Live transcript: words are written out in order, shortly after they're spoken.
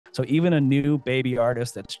So even a new baby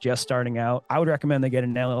artist that's just starting out, I would recommend they get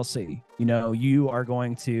an LLC. You know, you are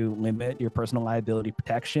going to limit your personal liability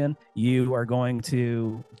protection. You are going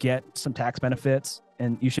to get some tax benefits,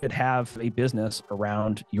 and you should have a business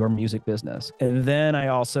around your music business. And then I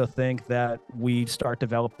also think that we start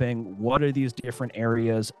developing what are these different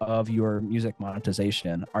areas of your music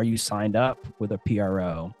monetization? Are you signed up with a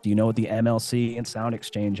PRO? Do you know what the MLC and Sound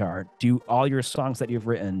Exchange are? Do all your songs that you've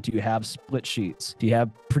written, do you have split sheets? Do you have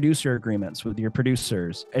producer agreements with your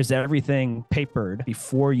producers? Is everything papered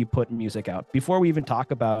before you put music out? Before we even talk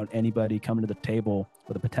about anybody coming to the table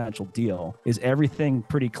with a potential deal, is everything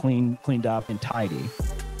pretty cleaned up and tidy?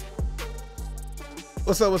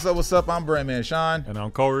 What's up? I'm BrandMan Sean. And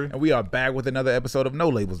I'm Corey. And we are back with another episode of No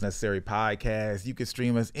Labels Necessary Podcast. You can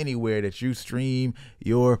stream us anywhere that you stream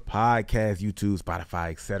your podcast, YouTube,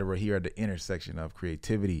 Spotify, etc. Here at the intersection of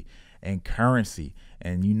creativity and currency.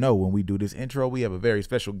 And you know, when we do this intro, we have a very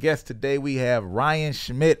special guest. Today we have Ryan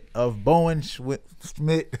Schmidt of Bowen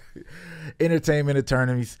Schmidt Entertainment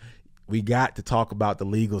Attorneys. We got to talk about the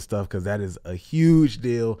legal stuff because that is a huge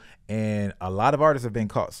deal, and a lot of artists have been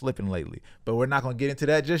caught slipping lately, but we're not going to get into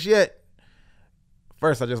that just yet.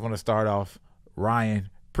 First, I just want to start off, Ryan,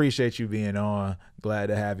 appreciate you being on. Glad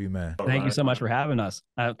to have you, man. Thank you so much for having us,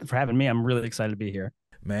 for having me. I'm really excited to be here.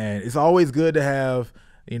 Man, it's always good to have,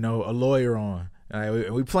 a lawyer on.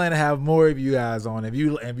 We plan to have more of you guys on. If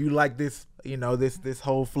you like this, this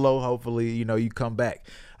whole flow, hopefully, you come back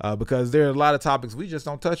because there are a lot of topics we just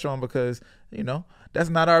don't touch on because, that's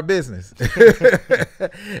not our business.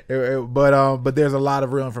 But there's a lot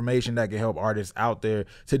of real information that can help artists out there.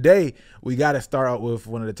 Today, we got to start out with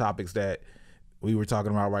one of the topics that we were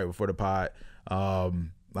talking about right before the pod.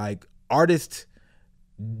 Like artists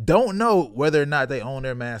don't know whether or not they own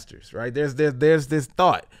their masters, right? There's this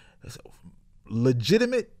thought.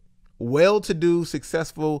 Legitimate, well-to-do,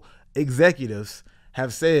 successful executives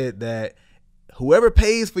have said that whoever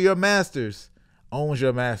pays for your masters owns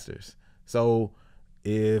your masters. So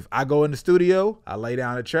if I go in the studio, I lay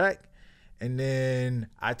down a track, and then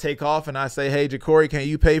I take off and I say, hey, Jacory, can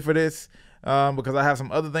you pay for this? Because I have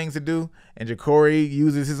some other things to do. And Jacory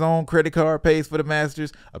uses his own credit card, pays for the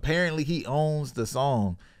masters. Apparently he owns the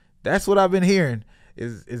song. That's what I've been hearing.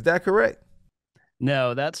 Is that correct?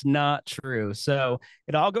 No, that's not true. So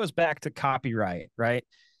it all goes back to copyright, right?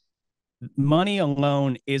 Money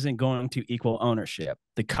alone isn't going to equal ownership.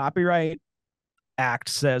 The Copyright Act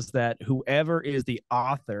says that whoever is the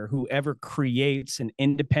author, whoever creates an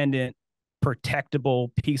independent,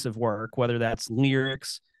 protectable piece of work, whether that's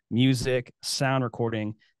lyrics, music, sound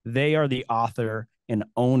recording, they are the author and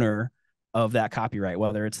owner of that copyright,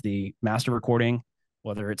 whether it's the master recording,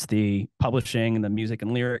 whether it's the publishing and the music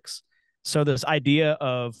and lyrics. So this idea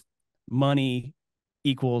of money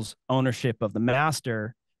equals ownership of the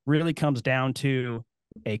master really comes down to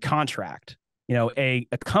a contract. A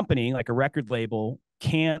company like a record label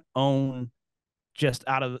can't own just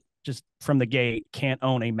from the gate, can't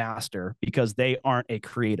own a master because they aren't a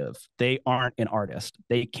creative. They aren't an artist.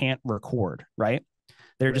 They can't record, right?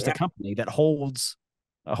 They're just a company that holds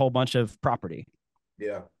a whole bunch of property.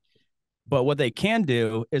 Yeah. But what they can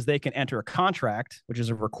do is they can enter a contract, which is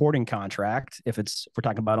a recording contract. If we're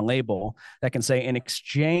talking about a label that can say in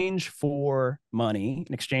exchange for money,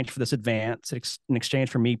 in exchange for this advance, in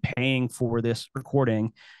exchange for me paying for this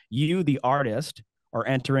recording, you, the artist, are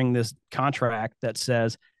entering this contract that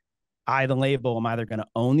says, I, the label, am either going to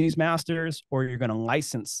own these masters or you're going to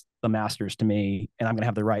license the masters to me and I'm going to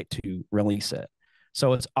have the right to release it.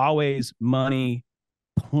 So it's always money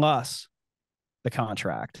plus the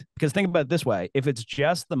contract. Because think about it this way, if it's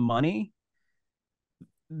just the money,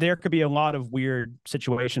 there could be a lot of weird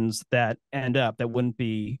situations that end up that wouldn't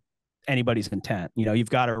be anybody's intent. You've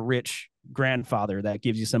got a rich grandfather that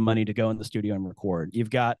gives you some money to go in the studio and record. You've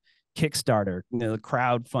got Kickstarter, the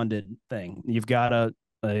crowd-funded thing. You've got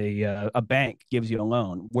a bank gives you a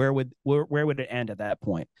loan. Where would it end at that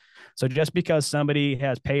point? So just because somebody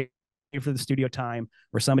has paid for the studio time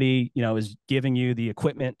or somebody, is giving you the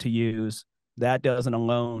equipment to use, that doesn't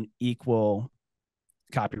alone equal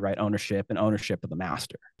copyright ownership and ownership of the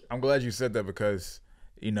master. I'm glad you said that because,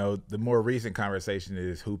 the more recent conversation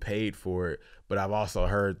is who paid for it, but I've also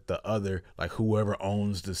heard the other, like whoever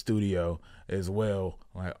owns the studio as well,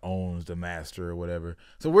 like owns the master or whatever.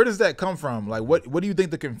 So where does that come from? Like, what do you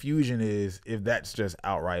think the confusion is if that's just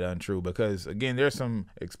outright untrue? Because again, there's some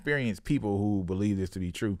experienced people who believe this to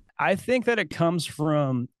be true. I think that it comes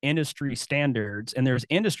from industry standards, and there's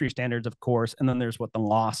industry standards, of course, and then there's what the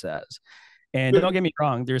law says. And don't get me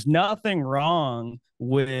wrong, there's nothing wrong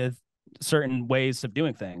with certain ways of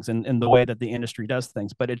doing things and the way that the industry does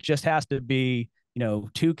things, but it just has to be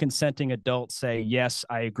two consenting adults say, yes,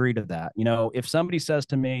 I agree to that. If somebody says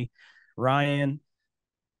to me, Ryan,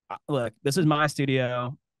 look, this is my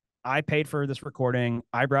studio. I paid for this recording.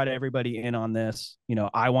 I brought everybody in on this.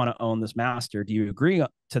 I want to own this master. Do you agree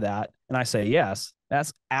to that? And I say, yes,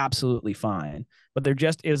 that's absolutely fine. But there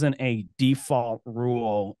just isn't a default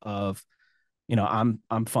rule of,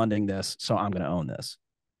 I'm funding this, so I'm going to own this.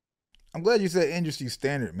 I'm glad you said industry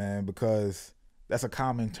standard, man, because that's a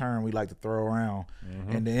common term we like to throw around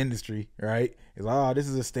in the industry, right? It's this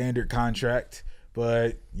is a standard contract,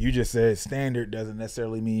 but you just said standard doesn't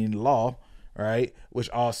necessarily mean law, right? Which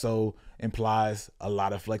also implies a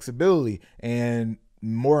lot of flexibility. And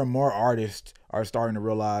more artists are starting to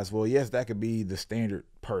realize, well, yes, that could be the standard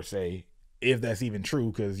per se, if that's even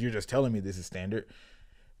true, because you're just telling me this is standard.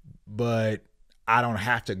 But I don't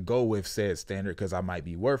have to go with said standard because I might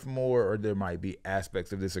be worth more, or there might be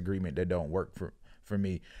aspects of this agreement that don't work for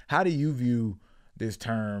me. How do you view this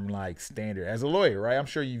term like standard as a lawyer, right? I'm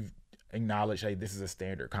sure you've acknowledged, hey, this is a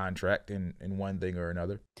standard contract in one thing or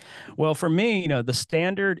another. Well, for me, the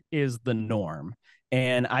standard is the norm.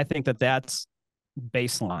 And I think that that's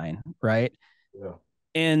baseline, right? Yeah.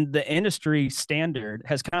 And the industry standard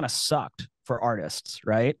has kind of sucked for artists,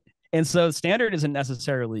 right? And so standard isn't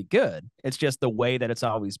necessarily good. It's just the way that it's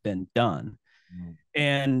always been done. Mm.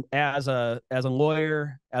 And as a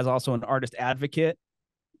lawyer, as also an artist advocate,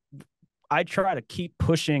 I try to keep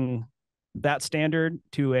pushing that standard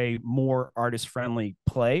to a more artist friendly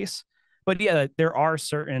place. But yeah, there are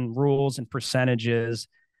certain rules and percentages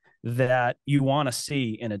that you want to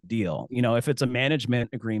see in a deal. If it's a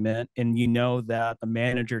management agreement and that a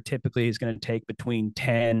manager typically is going to take between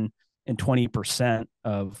 10 and 20%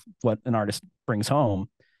 of what an artist brings home,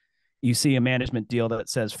 you see a management deal that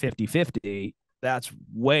says 50-50, that's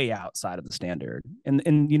way outside of the standard.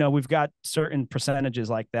 And we've got certain percentages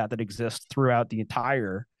like that exist throughout the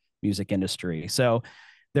entire music industry. So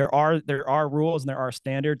there are rules and there are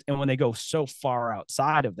standards. And when they go so far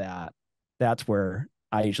outside of that, that's where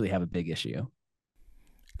I usually have a big issue.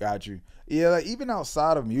 Got you. Yeah, like even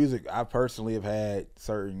outside of music, I personally have had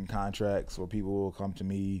certain contracts where people will come to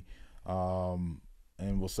me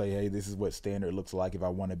and will say, hey, this is what standard looks like if I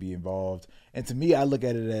want to be involved. And to me, I look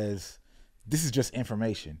at it as, this is just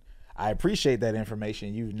information. I appreciate that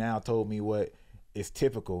information. You've now told me what is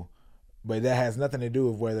typical, but that has nothing to do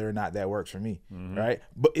with whether or not that works for me, right?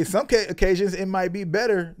 But in some occasions, it might be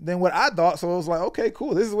better than what I thought. So I was like, okay,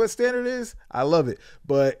 cool. This is what standard is. I love it.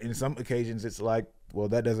 But in some occasions, it's like, well,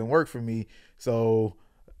 that doesn't work for me. So,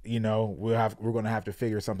 we're going to have to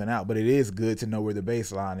figure something out. But it is good to know where the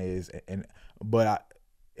baseline is.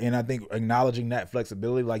 I think acknowledging that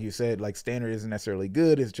flexibility, like you said, like standard isn't necessarily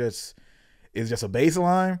good. It's just a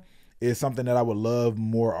baseline, is something that I would love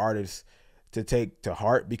more artists to take to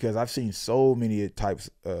heart, because I've seen so many types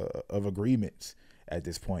of agreements at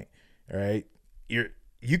this point, right?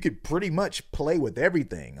 You could pretty much play with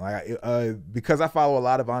everything. Like because I follow a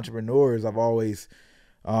lot of entrepreneurs, I've always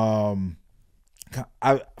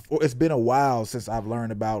it's been a while since I've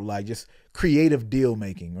learned about like just creative deal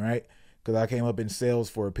making, right? Because I came up in sales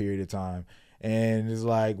for a period of time, and it's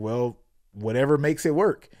like, well, whatever makes it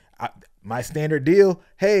work. My standard deal,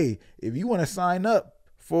 hey, if you want to sign up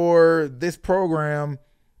for this program,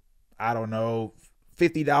 I don't know,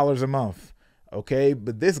 $50 a month. Okay.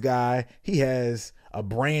 But this guy, he has a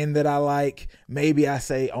brand that I like. Maybe I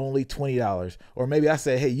say only $20, or maybe I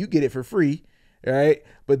say, hey, you get it for free. Right.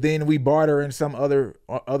 But then we barter in some other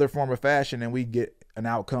form of fashion and we get an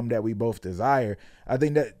outcome that we both desire. I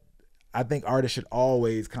think artists should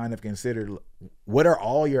always kind of consider, what are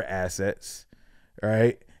all your assets?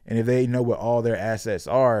 Right. And if they know what all their assets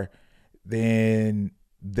are, then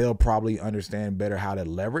they'll probably understand better how to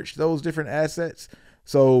leverage those different assets.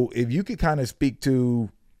 So if you could kind of speak to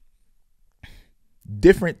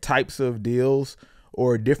different types of deals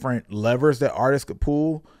or different levers that artists could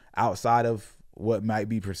pull outside of what might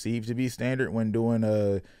be perceived to be standard when doing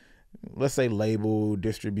a, let's say, label,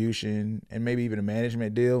 distribution, and maybe even a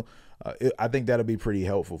management deal, I think that'll be pretty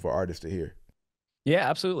helpful for artists to hear. Yeah,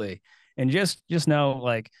 absolutely. And just know,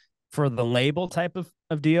 like, for the label type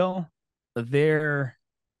of deal, the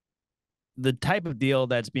type of deal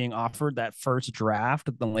that's being offered, that first draft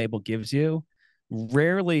that the label gives you,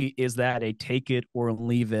 rarely is that a take it or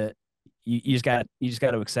leave it. You just got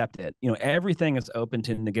to accept it. Everything is open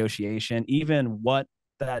to negotiation, even what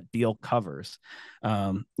that deal covers.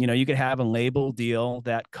 You could have a label deal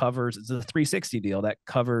that covers, it's a 360 deal that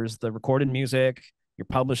covers the recorded music, your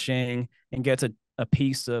publishing, and gets a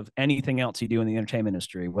piece of anything else you do in the entertainment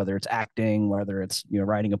industry, whether it's acting, whether it's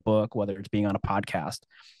writing a book, whether it's being on a podcast.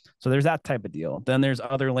 So there's that type of deal. Then there's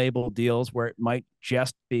other label deals where it might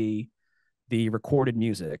just be the recorded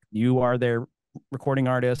music. You are their recording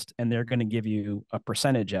artist, and they're going to give you a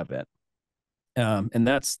percentage of it. And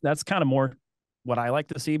that's kind of more what I like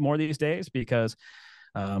to see more these days, because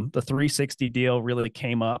the 360 deal really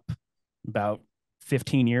came up about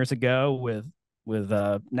 15 years ago with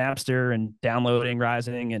Napster and downloading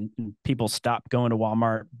rising, and people stopped going to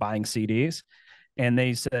Walmart buying CDs, and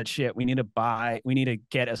they said, shit, we need to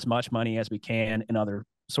get as much money as we can in other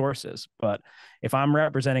sources. But if I'm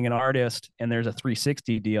representing an artist and there's a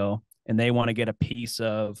 360 deal and they want to get a piece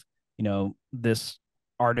of, this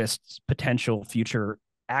artist's potential future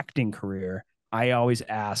acting career, I always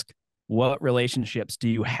ask, what relationships do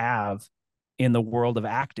you have in the world of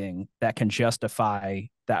acting that can justify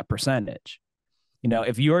that percentage?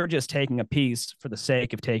 If you're just taking a piece for the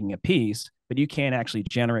sake of taking a piece, but you can't actually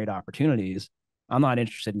generate opportunities, I'm not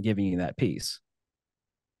interested in giving you that piece.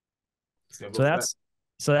 So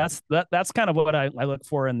that's kind of what I look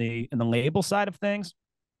for in the label side of things.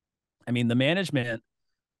 I mean, the management,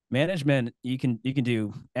 you can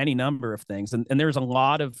do any number of things, and there's a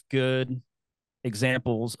lot of good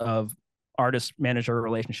examples of artist manager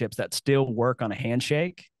relationships that still work on a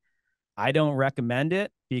handshake. I don't recommend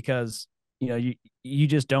it because you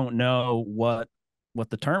just don't know what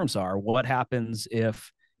the terms are. What happens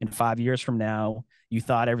if in 5 years from now you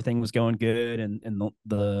thought everything was going good, and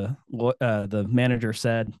the manager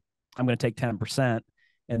said, I'm going to take 10%,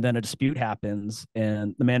 and then a dispute happens,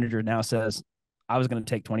 and the manager now says, I was going to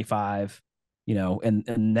take 25,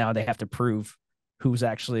 and now they have to prove who's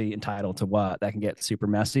actually entitled to what. That can get super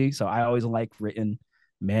messy. So I always like written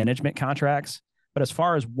management contracts. But as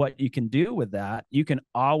far as what you can do with that, you can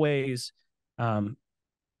always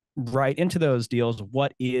write into those deals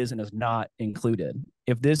what is and is not included.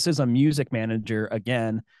 If this is a music manager,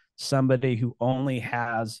 again, somebody who only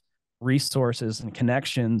has resources and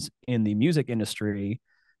connections in the music industry,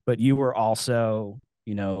 but you were also,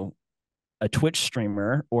 a Twitch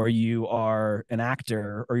streamer, or you are an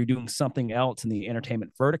actor, or you're doing something else in the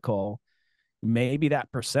entertainment vertical, maybe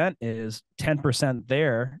that percent is 10%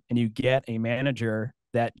 there, and you get a manager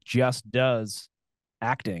that just does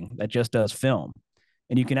acting, that just does film.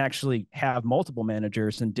 And you can actually have multiple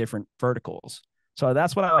managers in different verticals. So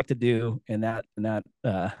that's what I like to do in that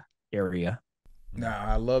area. Nah,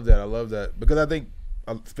 I love that because I think,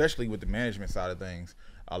 especially with the management side of things,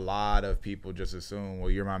 a lot of people just assume, well,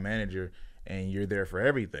 you're my manager and you're there for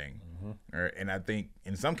everything. Mm-hmm. And I think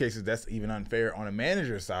in some cases that's even unfair on a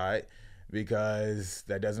manager's side, because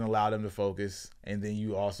that doesn't allow them to focus, and then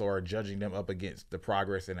you also are judging them up against the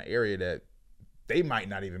progress in an area that they might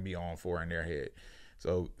not even be on for in their head.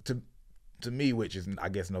 So to me, which is, I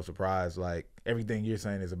guess, no surprise, like everything you're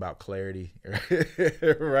saying is about clarity,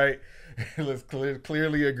 right? Let's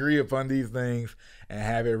clearly agree upon these things and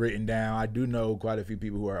have it written down. I do know quite a few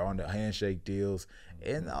people who are on the handshake deals,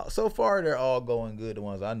 and so far they're all going good. The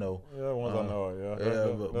ones I know. Yeah, the ones I know.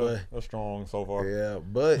 Yeah, they're strong so far. Yeah,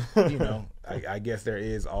 but I guess there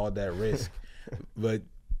is all that risk. But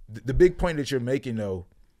the big point that you're making, though,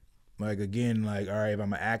 like again, like all right, if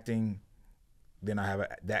I'm acting, then I have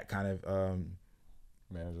that kind of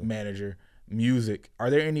manager. Music. Are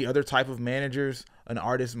there any other type of managers an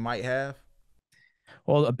artist might have?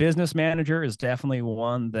 Well, a business manager is definitely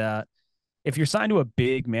one that, if you're signed to a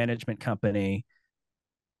big management company,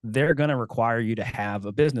 they're going to require you to have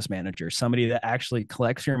a business manager, somebody that actually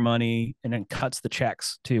collects your money and then cuts the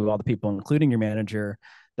checks to all the people, including your manager,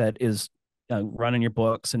 that is running your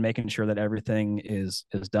books and making sure that everything is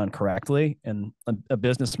done correctly. And a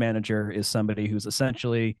business manager is somebody who's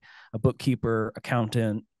essentially a bookkeeper,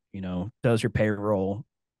 accountant, does your payroll,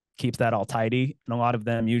 keeps that all tidy. And a lot of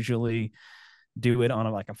them usually do it on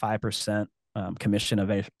a 5% commission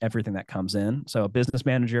of everything that comes in. So a business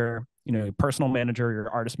manager, personal manager, your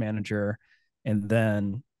artist manager, and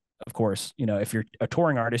then of course, if you're a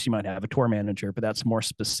touring artist, you might have a tour manager, but that's more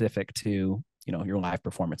specific to, your live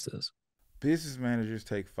performances. Business managers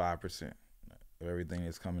take 5% of everything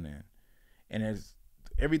that's coming in. And as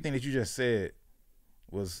everything that you just said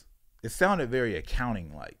it sounded very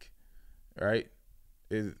accounting-like, right?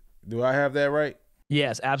 Do I have that right?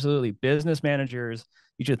 Yes, absolutely. Business managers,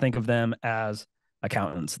 you should think of them as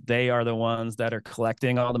accountants. They are the ones that are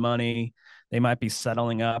collecting all the money. They might be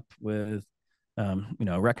settling up with,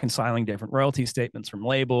 reconciling different royalty statements from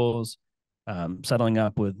labels, settling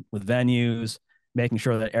up with venues, making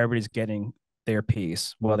sure that everybody's getting their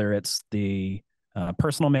piece, whether it's the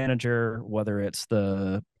personal manager, whether it's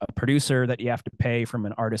the producer that you have to pay from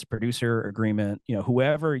an artist producer agreement,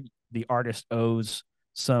 whoever the artist owes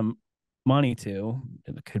some money to,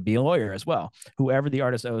 it could be a lawyer as well. Whoever the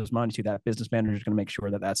artist owes money to, that business manager is going to make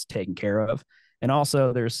sure that that's taken care of. And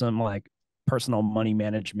also there's some like personal money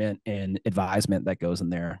management and advisement that goes in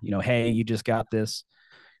there. You know, hey, you just got this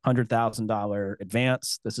 $100,000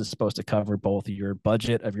 advance. This is supposed to cover both your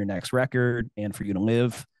budget of your next record and for you to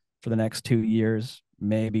live for the next 2 years.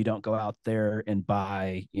 Maybe don't go out there and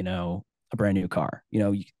buy, you know, a brand new car. You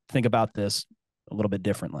know, you think about this a little bit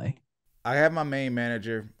differently. I have my main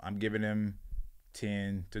manager. I'm giving him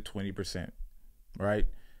 10 to 20%, right?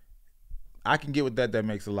 I can get with that. That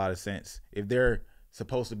makes a lot of sense. If they're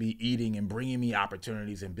supposed to be eating and bringing me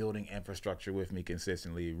opportunities and building infrastructure with me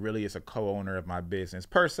consistently, really it's a co-owner of my business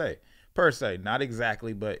per se, not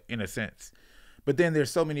exactly, but in a sense. But then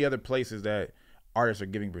there's so many other places that artists are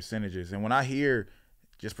giving percentages. And when I hear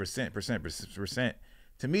just percent,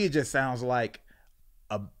 to me, it just sounds like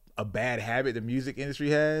a bad habit the music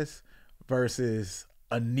industry has versus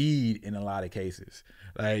a need in a lot of cases.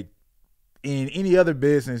 Like in any other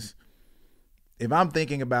business, if I'm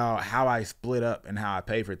thinking about how I split up and how I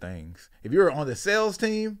pay for things, if you're on the sales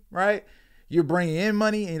team, right, you're bringing in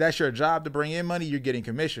money and that's your job to bring in money, you're getting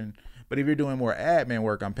commission. But if you're doing more admin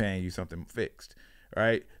work, I'm paying you something fixed,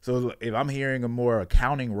 right? So if I'm hearing a more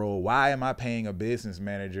accounting role, why am I paying a business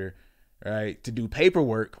manager, right, to do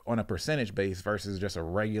paperwork on a percentage base versus just a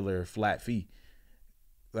regular flat fee?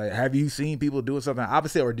 Like, have you seen people doing something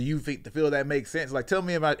opposite, or do you feel that makes sense? Like, tell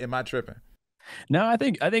me, am I tripping? No, I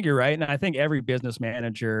think you're right, and I think every business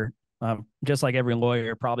manager, just like every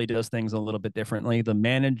lawyer, probably does things a little bit differently. The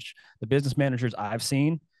business managers I've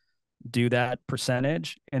seen do that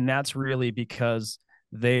percentage, and that's really because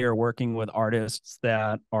they are working with artists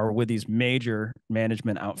that are with these major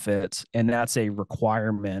management outfits, and that's a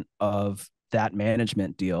requirement of that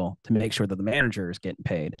management deal to make sure that the manager is getting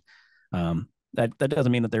paid. That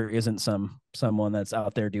doesn't mean that there isn't someone that's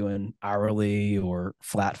out there doing hourly or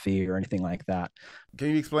flat fee or anything like that.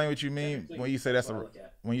 Can you explain what you mean when you say that's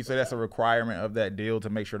a requirement of that deal to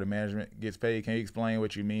make sure the management gets paid? Can you explain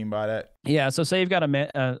what you mean by that? Yeah, so say you've got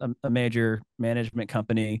a major management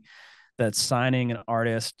company that's signing an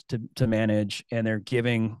artist to manage, and they're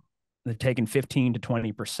taking 15 to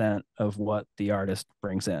 20% of what the artist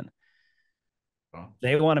brings in.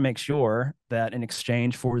 They want to make sure that in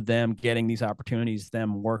exchange for them getting these opportunities,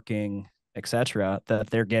 them working, etc., that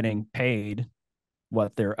they're getting paid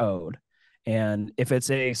what they're owed. And if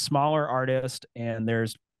it's a smaller artist and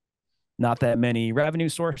there's not that many revenue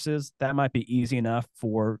sources, that might be easy enough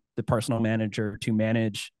for the personal manager to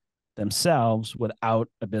manage themselves without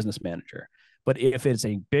a business manager. But if it's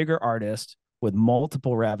a bigger artist with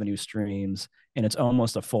multiple revenue streams and it's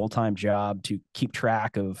almost a full-time job to keep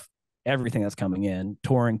track of everything that's coming in,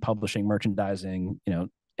 touring, publishing, merchandising, you know,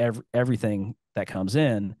 everything that comes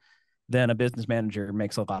in, then a business manager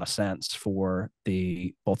makes a lot of sense for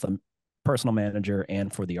both the personal manager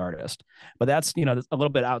and for the artist. But that's, you know, a little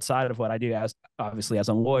bit outside of what I do as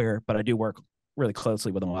a lawyer, but I do work really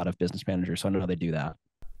closely with a lot of business managers, so I know they do that.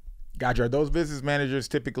 Gotcha. Are those business managers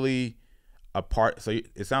typically a part? So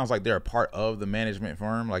it sounds like they're a part of the management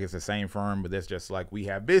firm, like it's the same firm, but that's just like we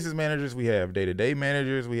have business managers, we have day-to-day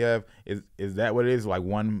managers, we have is that what it is, like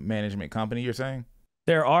one management company you're saying?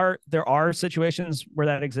 There are situations where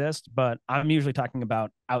that exists, but I'm usually talking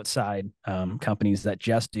about outside companies that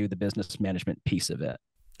just do the business management piece of it.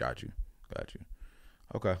 Got you.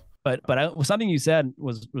 Okay. But something you said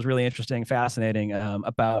was really interesting, fascinating,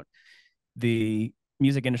 about the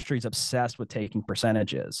music industry is obsessed with taking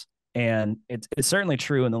percentages. And it's certainly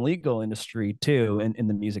true in the legal industry too, in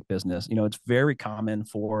the music business. You know, it's very common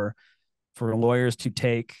for lawyers to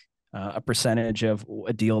take a percentage of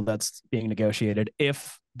a deal that's being negotiated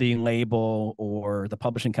if the label or the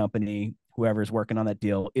publishing company, whoever's working on that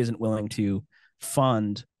deal, isn't willing to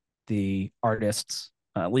fund the artist's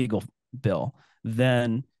legal bill.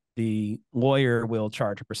 Then the lawyer will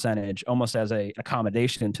charge a percentage almost as a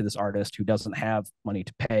accommodation to this artist who doesn't have money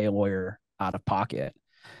to pay a lawyer out of pocket.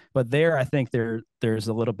 But there, I think there's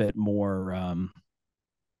a little bit more,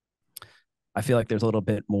 I feel like there's a little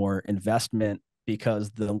bit more investment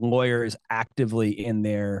because the lawyer is actively in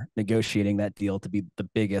there negotiating that deal to be the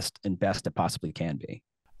biggest and best it possibly can be.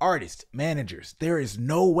 Artists, managers, there is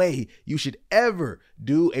no way you should ever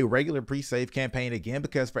do a regular pre-save campaign again,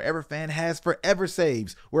 because Forever Fan has Forever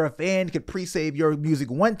Saves, where a fan could pre-save your music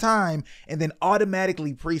one time and then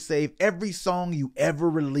automatically pre-save every song you ever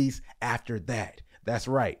release after that. That's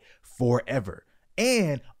right, forever.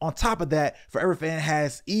 And on top of that, Forever Fan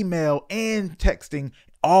has email and texting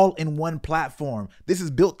all in one platform. This is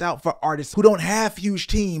built out for artists who don't have huge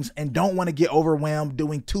teams and don't want to get overwhelmed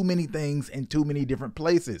doing too many things in too many different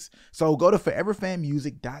places. So go to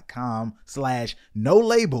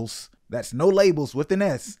foreverfanmusic.com/no-labels. That's no labels with an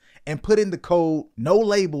S, and put in the code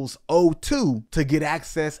NOLABELS02 to get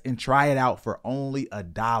access and try it out for only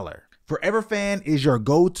 $1. ForeverFan is your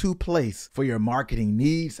go-to place for your marketing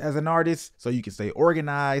needs as an artist, so you can stay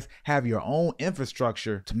organized, have your own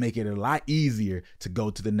infrastructure to make it a lot easier to go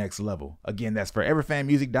to the next level. Again, that's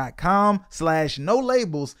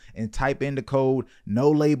foreverfanmusic.com/no-labels and type in the code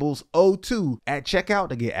NOLABELS02 at checkout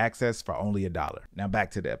to get access for only $1. Now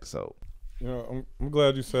back to the episode. You know, I'm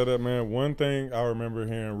glad you said that, man. One thing I remember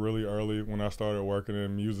hearing really early when I started working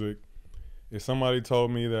in music is somebody told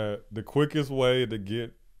me that the quickest way to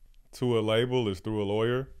get to a label is through a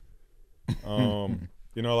lawyer.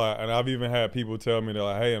 You know, like, and I've even had people tell me that,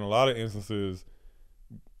 like, hey, in a lot of instances,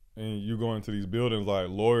 and you go into these buildings, like,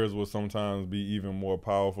 lawyers will sometimes be even more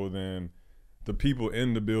powerful than the people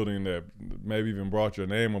in the building that maybe even brought your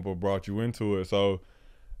name up or brought you into it. So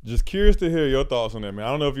just curious to hear your thoughts on that, man. I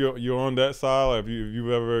don't know if you're on that side, like if you've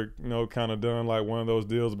ever, you know, kind of done like one of those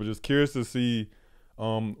deals, but just curious to see,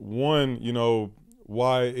 one, you know,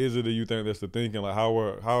 why is it that you think that's the thinking? Like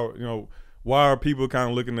how you know, why are people kind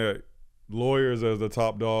of looking at lawyers as the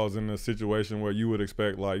top dogs in a situation where you would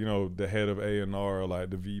expect, like, you know, the head of A&R or like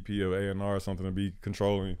the VP of A&R or something to be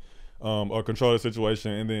controlling or control the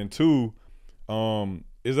situation? And then two,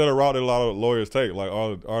 is that a route that a lot of lawyers take? Like,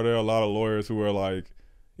 are there a lot of lawyers who are like,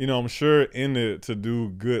 you know, I'm sure in it to do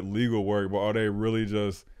good legal work, but are they really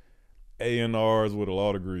just A&Rs with a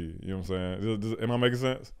law degree? You know what I'm saying? Am I making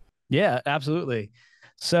sense? Yeah, absolutely.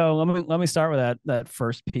 So let me start with that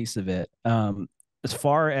first piece of it. As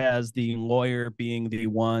far as the lawyer being the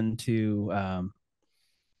one to,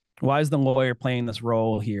 why is the lawyer playing this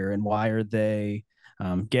role here, and why are they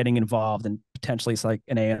getting involved in potentially it's like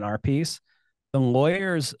an A&R piece? The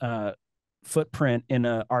lawyer's footprint in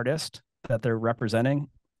an artist that they're representing,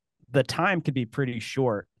 the time could be pretty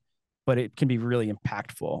short, but it can be really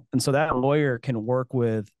impactful. And so that lawyer can work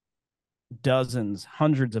with dozens,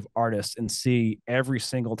 hundreds of artists and see every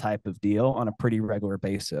single type of deal on a pretty regular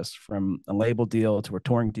basis, from a label deal to a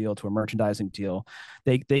touring deal to a merchandising deal.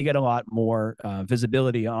 They get a lot more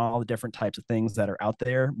visibility on all the different types of things that are out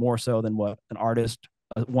there, more so than what an artist,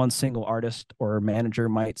 one single artist or manager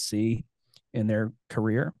might see in their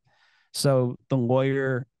career. So the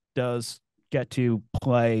lawyer does get to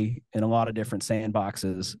play in a lot of different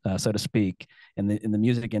sandboxes, so to speak, in the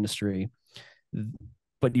music industry.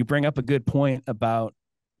 But you bring up a good point about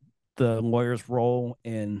the lawyer's role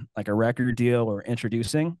in like a record deal or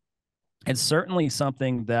introducing. It's certainly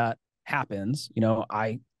something that happens. You know,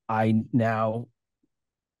 I now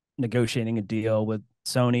negotiating a deal with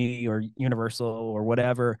Sony or Universal or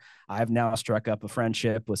whatever. I've now struck up a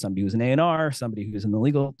friendship with somebody who's an A&R, somebody who's in the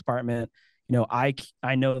legal department. You know, I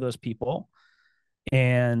know those people,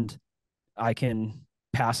 and I can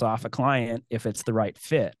pass off a client if it's the right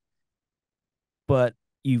fit. But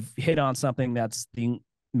you've hit on something that's the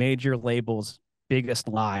major label's biggest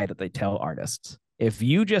lie that they tell artists. If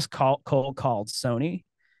you just cold called Sony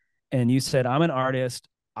and you said, I'm an artist,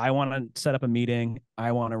 I want to set up a meeting,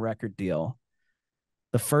 I want a record deal,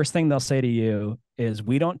 the first thing they'll say to you is,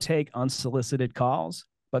 we don't take unsolicited calls,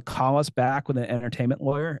 but call us back with an entertainment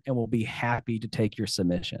lawyer and we'll be happy to take your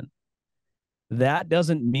submission. That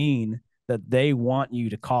doesn't mean that they want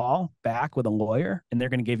you to call back with a lawyer and they're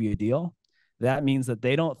going to give you a deal. That means that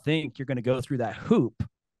they don't think you're going to go through that hoop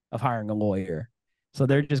of hiring a lawyer. So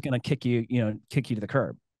they're just going to kick you to the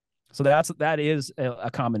curb. So that is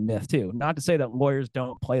a common myth too. Not to say that lawyers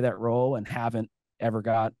don't play that role and haven't ever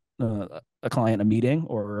got a client a meeting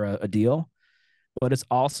or a deal, but it's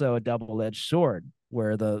also a double-edged sword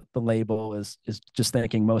where the label is just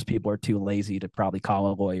thinking most people are too lazy to probably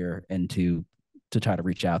call a lawyer and to try to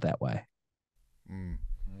reach out that way.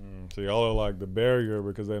 So y'all are like the barrier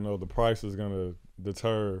because they know the price is going to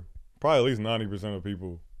deter probably at least 90% of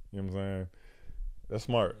people. You know what I'm saying? That's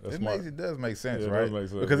smart. It does make sense, right? It does make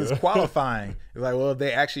sense, because it's qualifying. It's like, well, if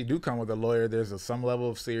they actually do come with a lawyer, there's some level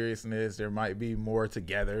of seriousness. There might be more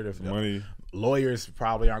together. The money. Lawyers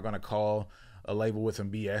probably aren't going to call a label with some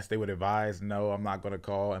BS. They would advise, no, I'm not going to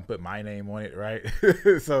call and put my name on it, right?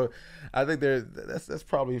 So I think that's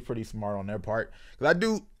probably pretty smart on their part. Because I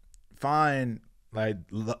do find like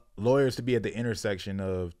lawyers to be at the intersection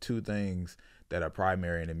of two things that are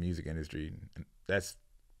primary in the music industry. That's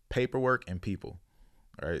paperwork and people,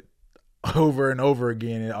 right? Over and over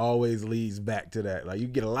again, it always leads back to that. Like, you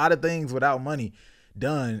get a lot of things without money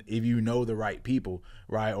done if you know the right people,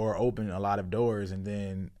 right? Or open a lot of doors. And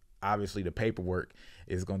then obviously the paperwork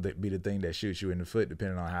is going to be the thing that shoots you in the foot,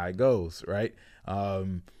 depending on how it goes, right?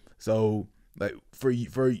 So like for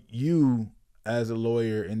you as a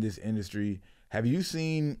lawyer in this industry, have you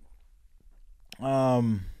seen,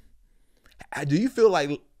 do you feel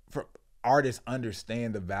like artists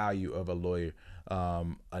understand the value of a lawyer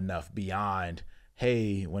enough beyond,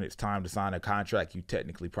 hey, when it's time to sign a contract, you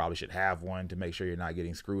technically probably should have one to make sure you're not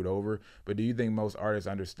getting screwed over? But do you think most artists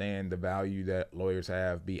understand the value that lawyers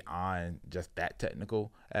have beyond just that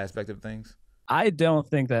technical aspect of things? I don't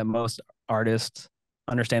think that most artists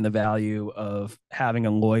understand the value of having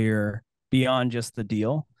a lawyer beyond just the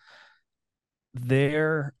deal.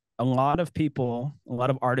 A lot of people, a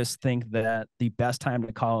lot of artists think that the best time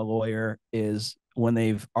to call a lawyer is when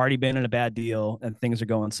they've already been in a bad deal and things are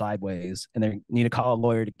going sideways and they need to call a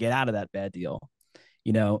lawyer to get out of that bad deal.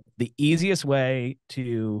 You know, the easiest way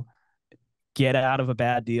to get out of a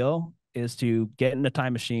bad deal is to get in a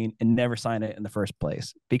time machine and never sign it in the first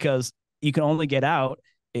place, because you can only get out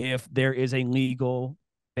if there is a legal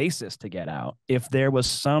basis to get out. If there was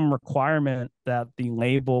some requirement that the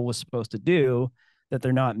label was supposed to do that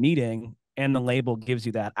they're not meeting and the label gives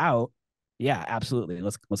you that out, yeah, absolutely.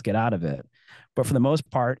 Let's get out of it. But for the most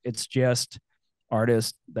part, it's just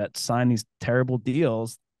artists that sign these terrible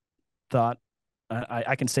deals thought,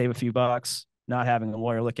 I can save a few bucks not having a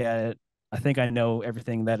lawyer look at it. I think I know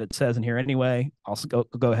everything that it says in here anyway. I'll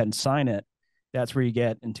go ahead and sign it. That's where you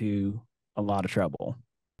get into a lot of trouble.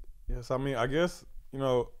 Yes, I mean, I guess, you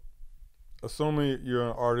know, assuming you're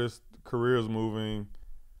an artist, career is moving,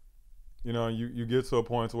 you know, you get to a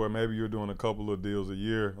point to where maybe you're doing a couple of deals a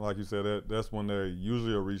year. Like you said, that's when they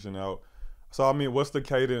usually are reaching out. So, I mean, what's the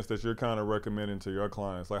cadence that you're kind of recommending to your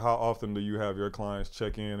clients? Like, how often do you have your clients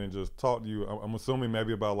check in and just talk to you? I'm assuming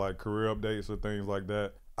maybe about like career updates or things like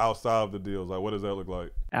that outside of the deals. Like, what does that look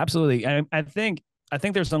like? Absolutely. I think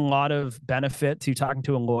there's a lot of benefit to talking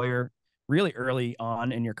to a lawyer really early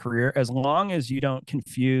on in your career, as long as you don't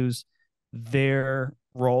confuse their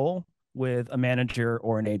role with a manager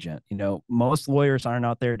or an agent. You know, most lawyers aren't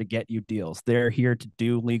out there to get you deals. They're here to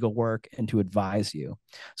do legal work and to advise you.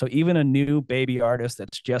 So even a new baby artist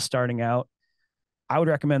that's just starting out, I would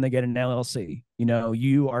recommend they get an LLC. You know,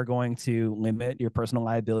 you are going to limit your personal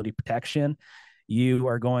liability protection. You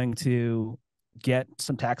are going to get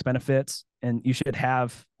some tax benefits, and you should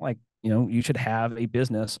have you should have a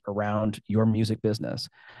business around your music business.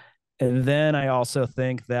 And then I also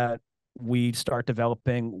think that we start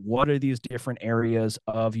developing, what are these different areas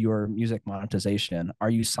of your music monetization? Are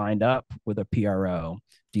you signed up with a PRO?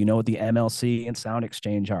 Do you know what the MLC and Sound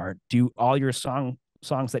Exchange are? Do all your songs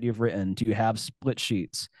that you've written, do you have split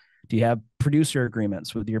sheets? Do you have producer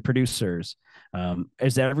agreements with your producers?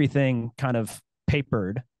 Is everything kind of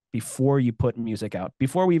papered before you put music out?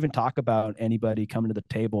 Before we even talk about anybody coming to the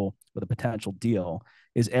table with a potential deal,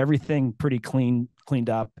 is everything pretty cleaned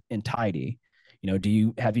up and tidy? You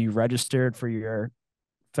know, have you registered for your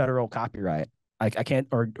federal copyright? I can't,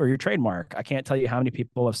 or your trademark. I can't tell you how many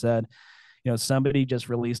people have said, you know, somebody just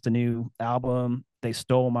released a new album, they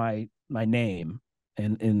stole my name,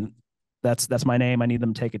 and that's my name. I need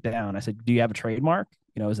them to take it down. I said, do you have a trademark?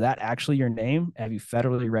 You know, is that actually your name? Have you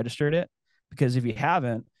federally registered it? Because if you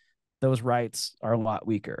haven't, those rights are a lot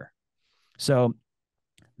weaker. So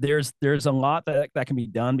there's a lot that can be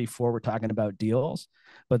done before we're talking about deals.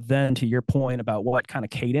 But then to your point about what kind of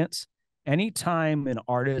cadence, anytime an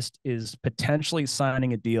artist is potentially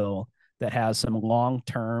signing a deal that has some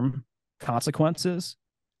long-term consequences,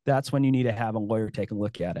 that's when you need to have a lawyer take a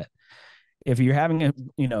look at it. If you're having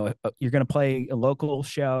you're going to play a local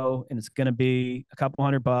show and it's going to be a couple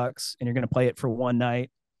 $100 and you're going to play it for one night,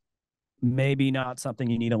 maybe not something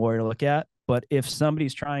you need a lawyer to look at. But if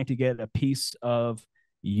somebody's trying to get a piece of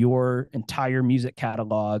your entire music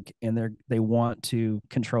catalog and they want to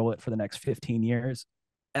control it for the next 15 years,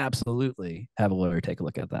 absolutely have a lawyer take a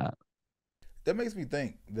look at that. That makes me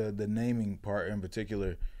think, the naming part in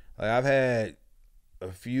particular. Like, I've had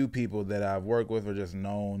a few people that I've worked with or just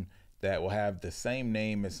known that will have the same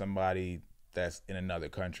name as somebody that's in another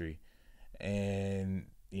country, and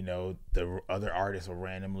you know, the other artists will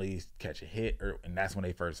randomly catch a hit, and that's when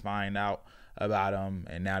they first find out about them,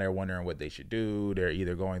 and now they're wondering what they should do. They're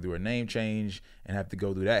either going through a name change and have to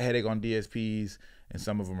go through that headache on DSPs, and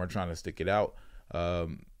some of them are trying to stick it out.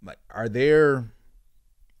 Is there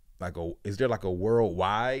like a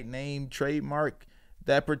worldwide name trademark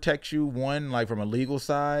that protects you, one, like from a legal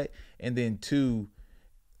side, and then two,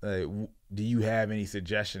 do you have any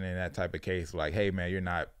suggestion in that type of case? Like, hey man, you're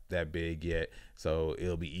not that big yet, so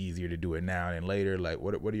it'll be easier to do it now than later. Like,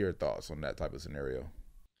 what are your thoughts on that type of scenario?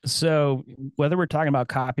 So whether we're talking about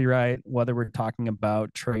copyright, whether we're talking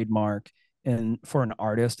about trademark, for an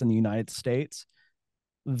artist in the United States,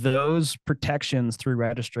 those protections through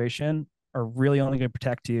registration are really only going to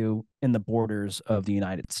protect you in the borders of the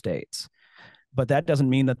United States. But that doesn't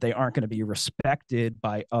mean that they aren't going to be respected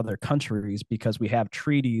by other countries, because we have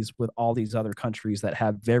treaties with all these other countries that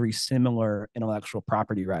have very similar intellectual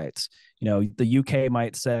property rights. You know, the UK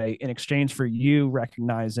might say, in exchange for you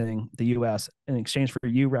recognizing the US, in exchange for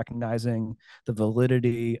you recognizing the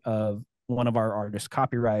validity of one of our artists'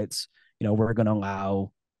 copyrights, you know, we're going to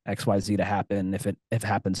allow XYZ to happen if it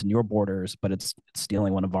happens in your borders, but it's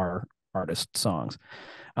stealing one of our artist songs.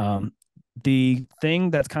 The thing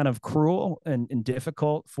that's kind of cruel and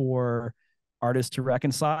difficult for artists to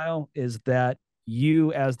reconcile is that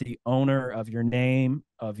you, as the owner of your name,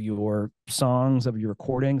 of your songs, of your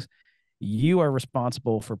recordings, you are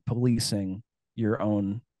responsible for policing your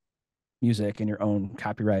own music and your own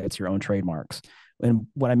copyrights, your own trademarks. And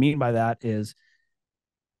what I mean by that is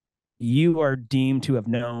you are deemed to have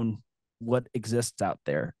known what exists out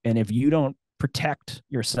there. And if you don't protect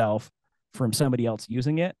yourself from somebody else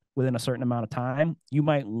using it within a certain amount of time, you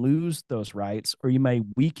might lose those rights, or you may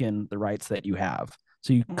weaken the rights that you have.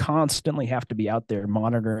 So you constantly have to be out there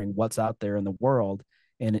monitoring what's out there in the world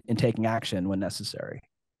and taking action when necessary.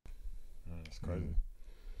 That's crazy.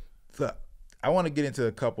 So I want to get into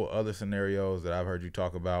a couple other scenarios that I've heard you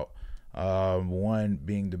talk about. One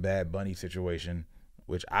being the Bad Bunny situation,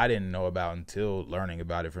 which I didn't know about until learning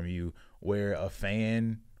about it from you, where a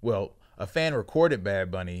fan recorded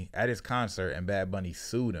Bad Bunny at his concert and Bad Bunny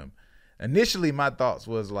sued him. Initially, my thoughts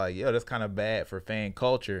was like, yo, that's kind of bad for fan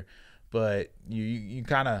culture, but you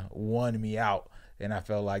kind of won me out, and I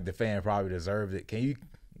felt like the fan probably deserved it. Can you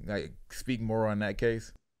speak more on that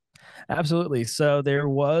case? Absolutely. So there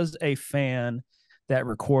was a fan that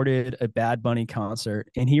recorded a Bad Bunny concert,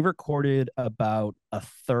 and he recorded about a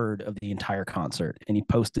third of the entire concert, and he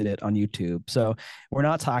posted it on YouTube. So we're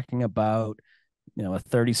not talking about, you know, a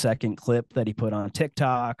 30-second clip that he put on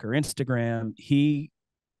TikTok or Instagram. He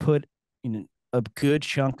put a good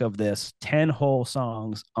chunk of this 10 whole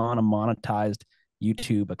songs on a monetized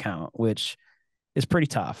YouTube account, which is pretty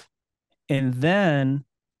tough. And then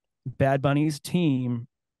Bad Bunny's team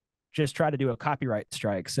just tried to do a copyright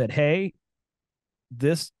strike, said, hey,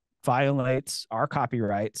 this violates our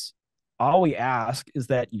copyrights. All we ask is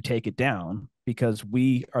that you take it down because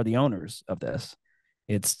we are the owners of this.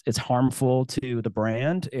 It's harmful to the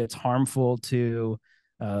brand. It's harmful to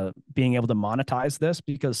being able to monetize this,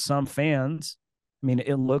 because some fans, I mean,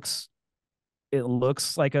 it looks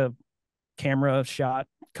like a camera shot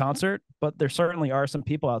concert, but there certainly are some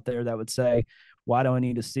people out there that would say, why do I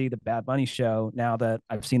need to see the Bad Bunny show now that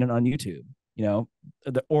I've seen it on YouTube? You know,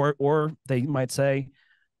 or they might say,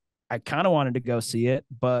 I kind of wanted to go see it,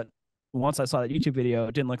 but once I saw that YouTube video,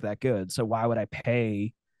 it didn't look that good. So why would I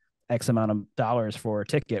pay X amount of dollars for a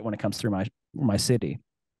ticket when it comes through my city?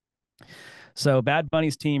 So Bad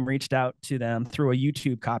Bunny's team reached out to them through a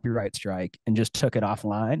YouTube copyright strike and just took it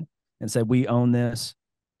offline and said, we own this.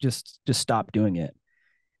 Just stop doing it.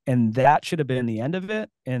 And that should have been the end of it.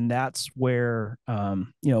 And that's where,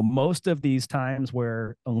 most of these times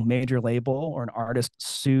where a major label or an artist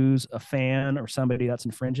sues a fan or somebody that's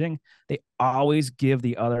infringing, they always give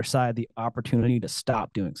the other side the opportunity to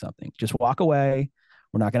stop doing something. Just walk away.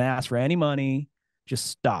 We're not going to ask for any money. Just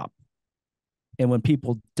stop. And when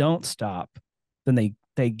people don't stop, then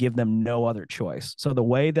they give them no other choice. So the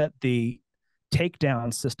way that the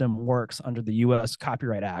takedown system works under the U.S.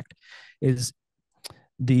 Copyright Act is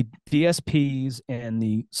the DSPs and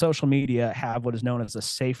the social media have what is known as a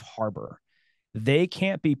safe harbor. They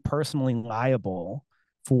can't be personally liable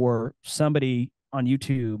for somebody on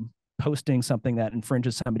YouTube posting something that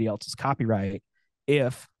infringes somebody else's copyright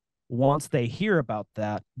if once they hear about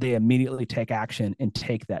that, they immediately take action and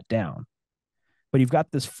take that down. But you've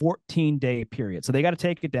got this 14-day period. So they got to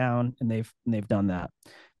take it down, and they've done that.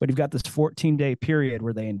 But you've got this 14-day period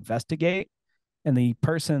where they investigate, and the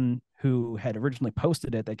person who had originally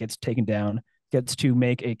posted it that gets taken down gets to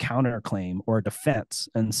make a counterclaim or a defense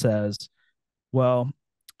and says, well,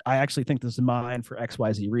 I actually think this is mine for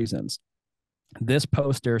XYZ reasons. This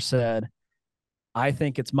poster said, I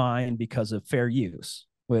think it's mine because of fair use,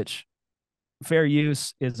 which fair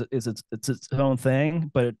use is its own thing,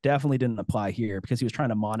 but it definitely didn't apply here because he was trying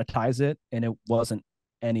to monetize it and it wasn't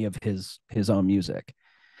any of his own music.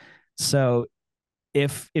 So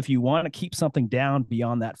if you want to keep something down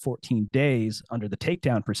beyond that 14 days under the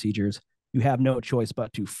takedown procedures, you have no choice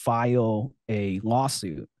but to file a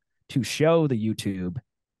lawsuit to show the YouTube,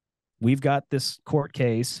 we've got this court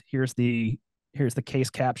case. Here's the case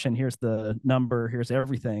caption. Here's the number. Here's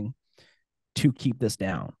everything to keep this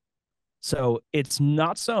down. So it's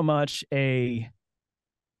not so much a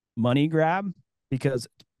money grab, because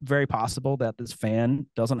it's very possible that this fan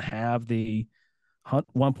doesn't have the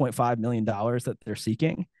 $1.5 million that they're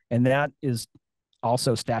seeking. And that is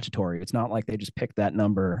also statutory. It's not like they just picked that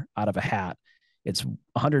number out of a hat. It's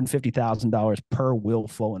 $150,000 per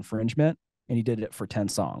willful infringement, and he did it for 10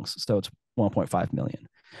 songs. So it's 1.5 million.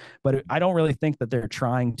 But I don't really think that they're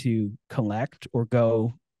trying to collect or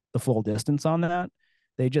go the full distance on that.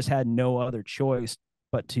 They just had no other choice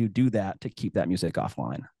but to do that to keep that music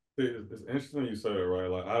offline. It's interesting you say that, right?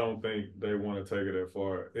 Like, I don't think they want to take it that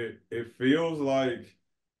far. It feels like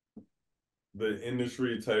the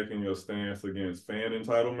industry taking a stance against fan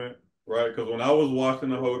entitlement, right? Because when I was watching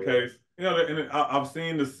the whole case, you know, and I've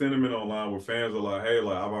seen the sentiment online where fans are like, "Hey,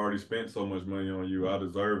 like I've already spent so much money on you, I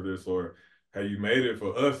deserve this," or "Hey, you made it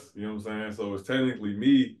for us," you know what I'm saying? So it's technically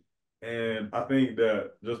me, and I think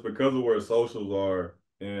that just because of where socials are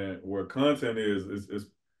and where content is, it's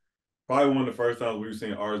probably one of the first times we've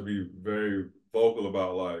seen artists be very vocal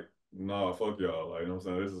about like, nah, fuck y'all. Like, you know what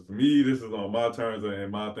I'm saying? This is for me, this is on my terms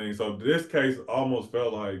and my thing. So this case almost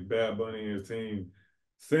felt like Bad Bunny and his team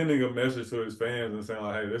sending a message to his fans and saying,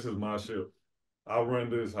 like, hey, this is my ship. I run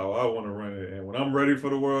this how I want to run it. And when I'm ready for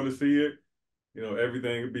the world to see it, you know,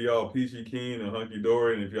 everything could be all peachy keen and hunky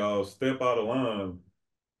dory. And if y'all step out of line,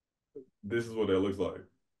 this is what that looks like.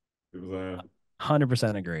 You know what I'm saying?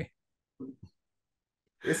 100% agree.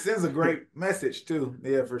 It sends a great message too.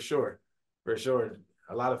 Yeah, for sure. For sure.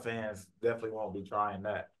 A lot of fans definitely won't be trying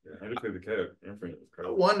that. Yeah, I just think the cat infringement is crazy.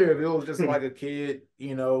 I wonder if it was just like a kid,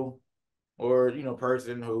 you know, or, you know,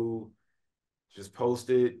 person who just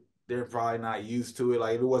posted. They're probably not used to it.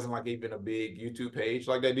 Like if it wasn't like even a big YouTube page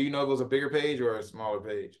like that. Do you know if it was a bigger page or a smaller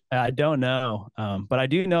page? I don't know, but I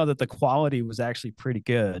do know that the quality was actually pretty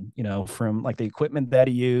good. You know, from like the equipment that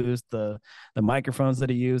he used, the microphones that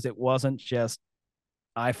he used. It wasn't just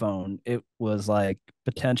iPhone. It was like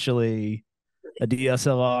potentially a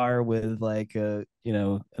DSLR with like a, you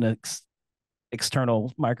know, an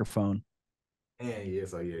external microphone. And yeah,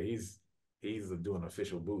 so yeah, he's doing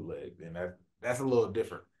official bootleg, and that's a little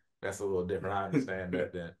different. That's a little different. I understand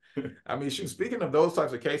that. Then, I mean, shoot. Speaking of those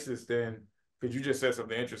types of cases, then because you just said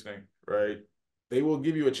something interesting, right? They will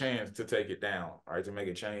give you a chance to take it down, right, to make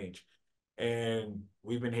a change. And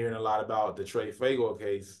we've been hearing a lot about the Trefuego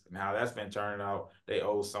case and how that's been turning out. They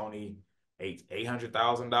owe Sony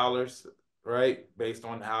 $800,000, right, based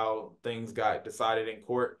on how things got decided in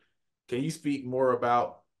court. Can you speak more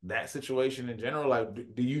about that situation in general?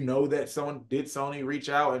 Like, do you know that Sony reach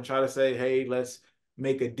out and try to say, hey, let's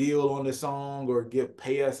make a deal on the song or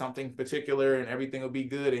pay us something particular and everything will be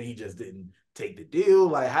good, and he just didn't take the deal?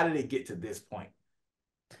 Like, how did it get to this point?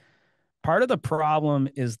 Part of the problem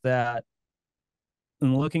is that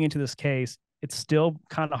in looking into this case, it's still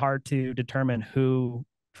kind of hard to determine who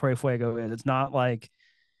Trefuego is. It's not like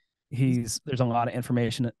there's a lot of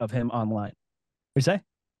information of him online. What you say?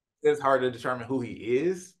 It's hard to determine who he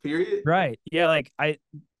is, period. Right. Yeah, like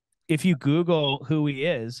if you Google who he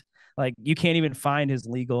is, like you can't even find his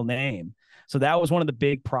legal name. So that was one of the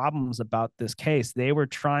big problems about this case. They were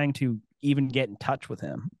trying to even get in touch with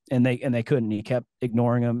him, and they couldn't. He kept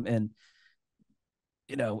ignoring them, and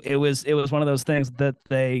you know, it was one of those things that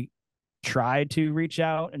they tried to reach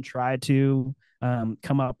out and tried to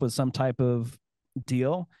come up with some type of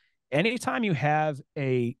deal. Anytime you have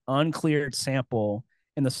a uncleared sample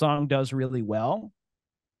and the song does really well,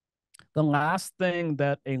 the last thing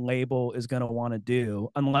that a label is going to want to do,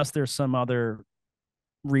 unless there's some other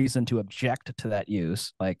reason to object to that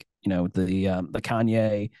use, like, you know, the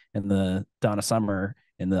Kanye and the Donna Summer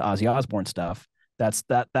and the Ozzy Osbourne stuff, that's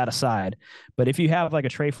that aside. But if you have like a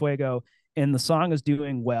Trefuego and the song is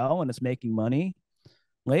doing well and it's making money,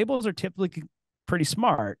 labels are typically pretty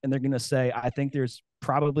smart, and they're going to say, I think there's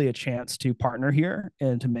probably a chance to partner here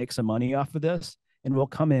and to make some money off of this, and we'll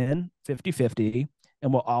come in 50-50,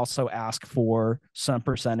 and we'll also ask for some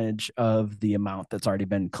percentage of the amount that's already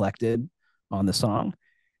been collected on the song.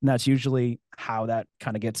 And that's usually how that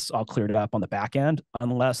kind of gets all cleared up on the back end,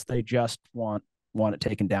 unless they just want it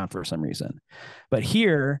taken down for some reason. But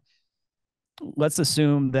here, let's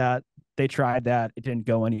assume that they tried that, it didn't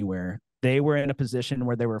go anywhere. They were in a position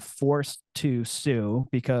where they were forced to sue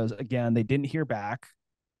because, again, they didn't hear back.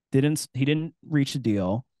 He didn't reach a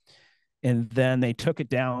deal. And then they took it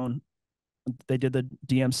down. They did the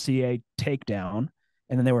DMCA takedown,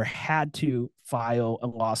 and then they had to file a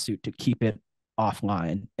lawsuit to keep it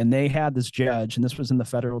offline. And they had this judge, and this was in the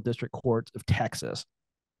Federal District Court of Texas.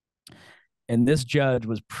 And this judge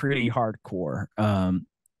was pretty hardcore.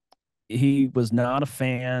 He was not a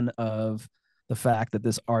fan of the fact that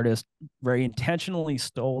this artist very intentionally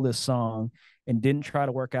stole this song and didn't try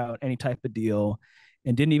to work out any type of deal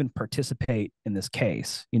and didn't even participate in this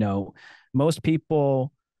case. You know, most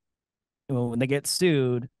people, when they get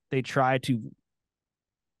sued, they try to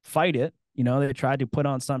fight it. You know, they tried to put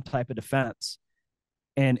on some type of defense,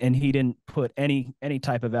 and he didn't put any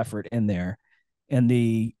type of effort in there. And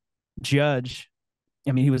the judge,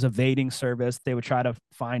 I mean, he was evading service. They would try to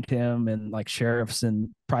find him, and like sheriffs and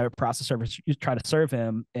private process service try to serve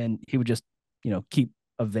him, and he would just, you know, keep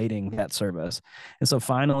evading that service. And so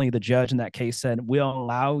finally, the judge in that case said, "We'll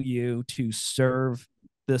allow you to serve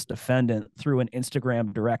this defendant through an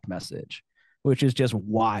Instagram direct message," which is just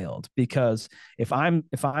wild, because if I'm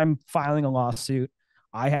filing a lawsuit,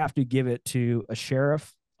 I have to give it to a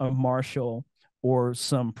sheriff, a marshal, or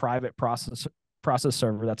some private process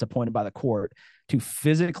server that's appointed by the court to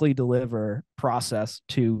physically deliver process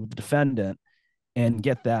to the defendant and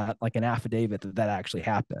get that, like an affidavit that actually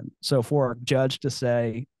happened. So for a judge to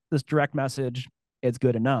say this direct message is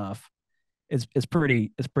good enough is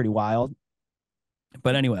pretty wild.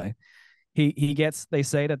 But anyway, he gets, they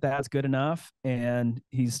say that that's good enough, and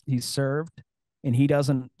he's served, and he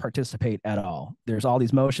doesn't participate at all. There's all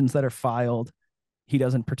these motions that are filed. He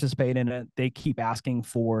doesn't participate in it. They keep asking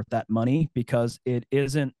for that money because it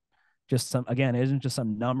isn't just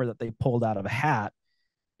some number that they pulled out of a hat.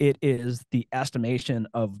 It is the estimation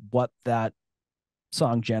of what that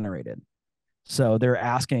song generated. So they're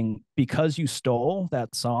asking, because you stole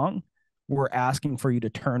that song, we're asking for you to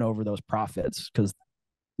turn over those profits because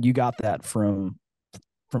you got that from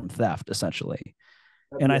theft, essentially.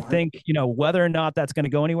 And I think, you know, whether or not that's going to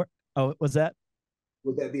go anywhere. Oh, was that?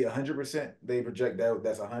 Would that be 100%? They project that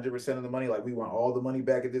that's 100% of the money. Like we want all the money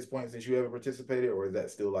back at this point since you haven't participated, or is that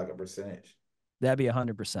still like a percentage? That'd be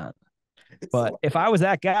 100%. But if I was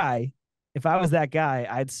that guy,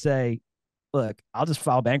 I'd say, look, I'll just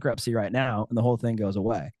file bankruptcy right now, and the whole thing goes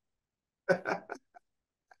away.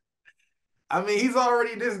 I mean, he's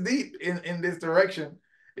already this deep in this direction.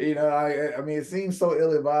 You know, I mean, it seems so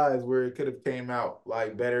ill-advised where it could have came out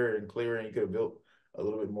like better and clearer, and he could have built a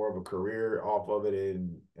little bit more of a career off of it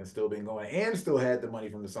and still been going and still had the money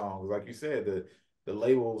from the songs. Like you said, the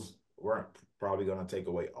labels weren't probably going to take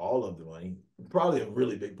away all of the money. Probably a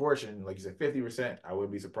really big portion, like you said, 50%. I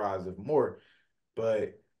wouldn't be surprised if more.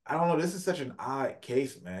 But I don't know. This is such an odd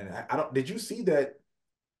case, man. I don't. Did you see that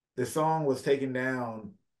the song was taken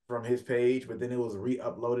down from his page, but then it was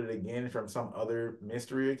re-uploaded again from some other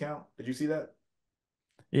mystery account? Did you see that?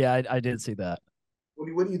 Yeah, I did see that.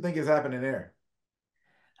 What do you think is happening there?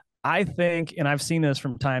 I think, and I've seen this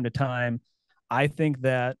from time to time, I think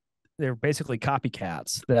that they're basically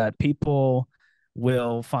copycats, that people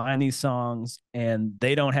will find these songs and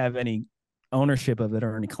they don't have any ownership of it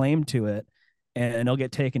or any claim to it, and it'll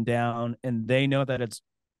get taken down, and they know that it's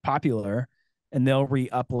popular, and they'll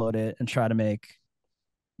re-upload it and try to make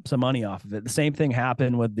some money off of it. The same thing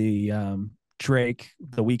happened with the Drake,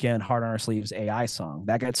 The Weeknd, Heart on Our Sleeves AI song.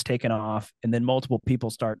 That gets taken off, and then multiple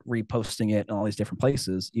people start reposting it in all these different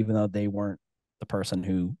places, even though they weren't the person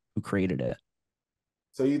who created it.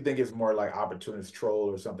 So you think it's more like opportunist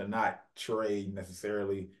troll or something, not trade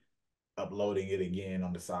necessarily uploading it again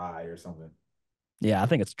on the side or something? Yeah, I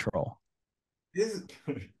think it's a troll. This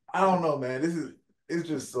I don't know, man. It's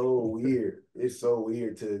just so weird. It's so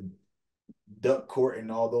weird to duck court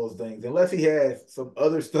and all those things. Unless he has some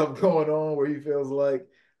other stuff going on where he feels like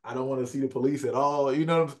I don't want to see the police at all, you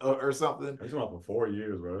know, or something. He's been for 4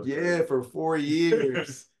 years, bro. Yeah, for 4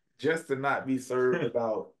 years just to not be served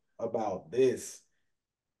about this.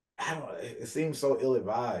 I don't know. It seems so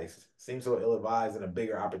ill-advised. Seems so ill-advised and a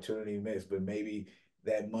bigger opportunity missed, but maybe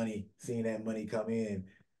that money, seeing that money come in,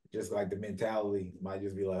 just like the mentality might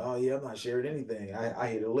just be like, oh yeah, I'm not sharing anything. I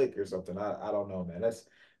hit a lick or something. I don't know, man.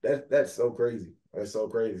 That's so crazy. That's so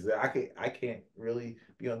crazy. I can't really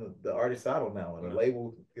be on the artist side on that one. The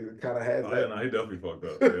label kind of has that. Yeah, no, he definitely fucked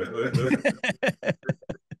up. Yeah.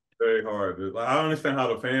 Very hard. Like, I understand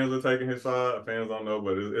how the fans are taking his side. The fans don't know,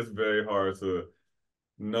 but it's very hard to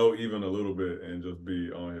know even a little bit and just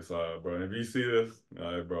be on his side, bro. And if you see this,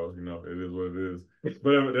 all right, bro, you know, it is what it is.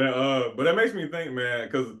 But that makes me think, man,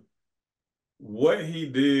 because what he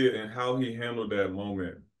did and how he handled that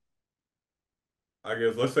moment, I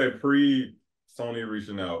guess, let's say pre Sony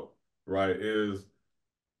reaching out, right, is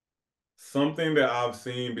something that I've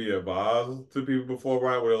seen be advised to people before,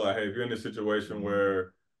 right? Where they're like, hey, if you're in a situation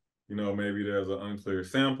where, you know, maybe there's an unclear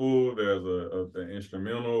sample, there's an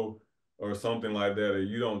instrumental or something like that, and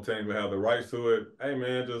you don't technically have the rights to it, hey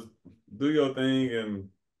man, just do your thing and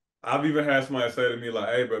I've even had somebody say to me like,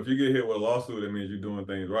 "Hey, but if you get hit with a lawsuit, that means you're doing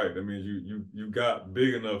things right. That means you got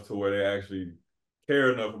big enough to where they actually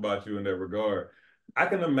care enough about you in that regard." I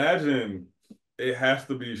can imagine it has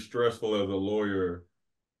to be stressful as a lawyer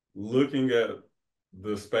looking at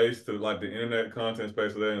the space to like the internet content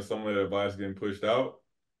space today and some of the advice getting pushed out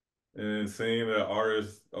and seeing that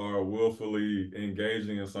artists are willfully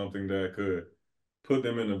engaging in something that could put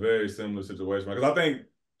them in a very similar situation. Because I think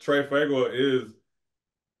Trefuego is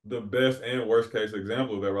the best and worst case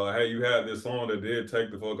example of that. We're like, hey, you had this song that did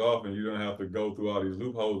take the fuck off and you don't have to go through all these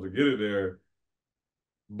loopholes to get it there.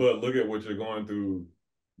 But look at what you're going through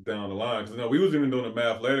down the line. Because we was even doing the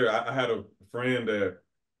math later. I had a friend that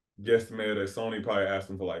guesstimated that Sony probably asked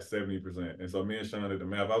him for like 70%. And so me and Sean did the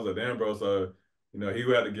math. I was like, damn, bro. So, he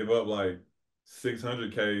would have to give up like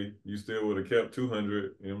 600K. You still would have kept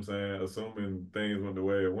 200, you know what I'm saying? Assuming things went the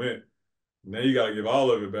way it went. Now you got to give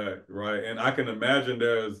all of it back, right? And I can imagine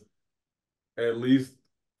there's at least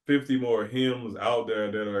 50 more hymns out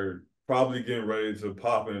there that are probably getting ready to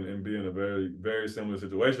pop in and be in a very, very similar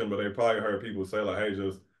situation. But they probably heard people say like, hey,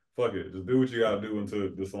 just fuck it. Just do what you got to do until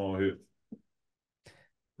the song hits.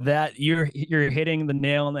 That you're hitting the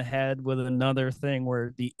nail on the head with another thing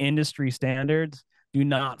where the industry standards do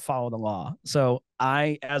not follow the law. So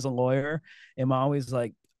I, as a lawyer, am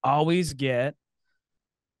always get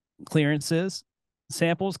clearances,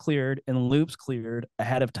 samples cleared, and loops cleared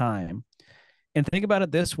ahead of time. And think about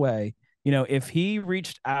it this way. If he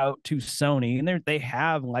reached out to Sony, and they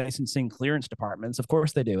have licensing clearance departments, of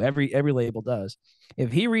course they do. Every label does.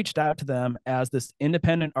 If he reached out to them as this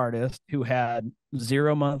independent artist who had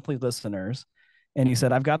 0 monthly listeners, and he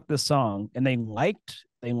said, "I've got this song," and they liked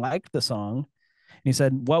the song, and he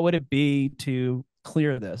said, "What would it be to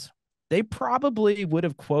clear this?" They probably would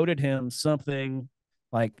have quoted him something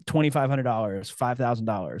like $2,500,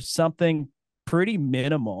 $5,000, something pretty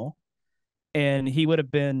minimal, and he would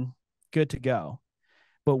have been good to go.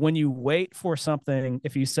 But when you wait for something,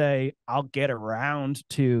 if you say, "I'll get around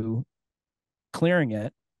to clearing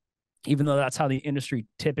it," even though that's how the industry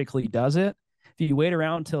typically does it, if you wait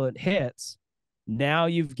around until it hits, now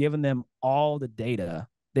you've given them all the data.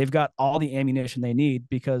 They've got all the ammunition they need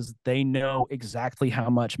because they know exactly how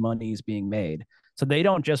much money is being made. So they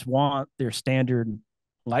don't just want their standard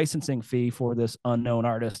licensing fee for this unknown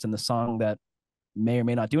artist and the song that may or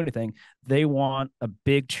may not do anything. They want a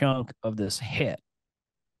big chunk of this hit.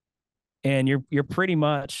 And you're pretty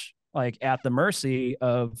much like at the mercy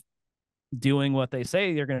of doing what they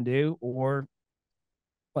say they're going to do, or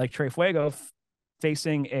like Trefuego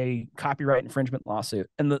facing a copyright infringement lawsuit.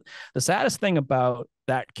 And the saddest thing about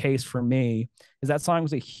that case for me is that song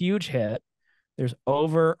was a huge hit. There's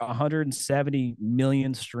over 170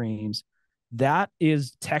 million streams. That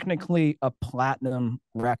is technically a platinum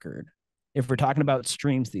record if we're talking about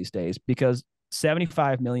streams these days, because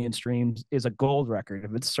 75 million streams is a gold record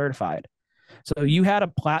if it's certified. So you had a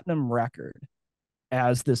platinum record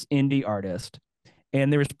as this indie artist,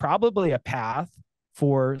 and there's probably a path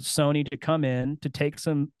for Sony to come in to take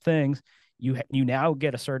some things. You now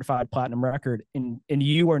get a certified platinum record, and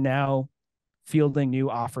you are now fielding new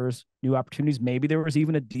offers, new opportunities. Maybe there was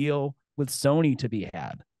even a deal with Sony to be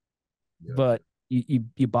had, but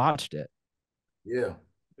you botched it. Yeah.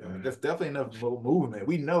 I mean, that's definitely enough movement.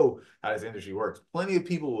 We know how this industry works. Plenty of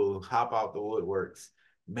people will hop out the woodworks,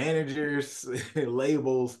 managers,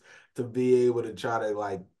 labels, to be able to try to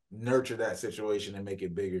like nurture that situation and make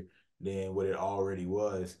it bigger than what it already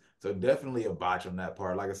was. So definitely a botch on that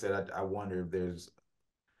part. Like I said, I wonder if there's,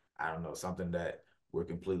 I don't know, something that we're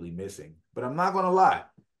completely missing. But I'm not going to lie.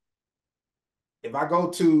 If I go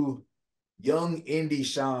to young indie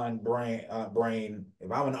Sean brain,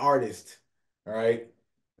 if I'm an artist, all right,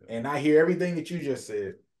 and I hear everything that you just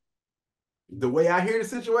said, the way I hear the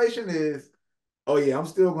situation is, oh yeah, I'm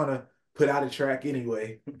still gonna put out a track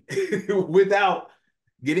anyway without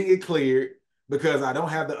getting it cleared, because I don't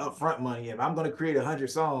have the upfront money. If I'm gonna create 100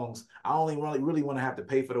 songs, I only really want to have to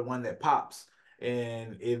pay for the one that pops.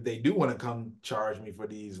 And if they do want to come charge me for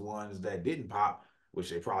these ones that didn't pop, which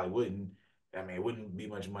they probably wouldn't, I mean, it wouldn't be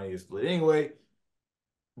much money to split anyway.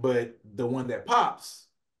 But the one that pops,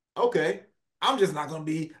 okay, I'm just not going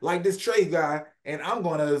to be like this Trey guy, and I'm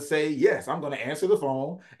going to say, yes, I'm going to answer the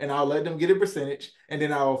phone, and I'll let them get a percentage, and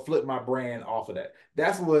then I'll flip my brand off of that.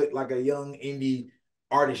 That's what like a young indie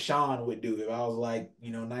artist Sean would do if I was like,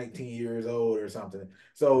 19 years old or something.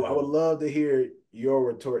 So I would love to hear your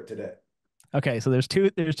retort to that. Okay, so there's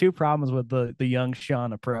two problems with the young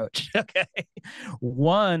Sean approach. Okay,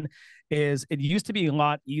 one is it used to be a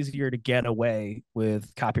lot easier to get away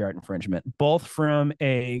with copyright infringement, both from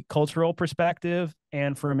a cultural perspective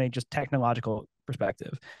and from a just technological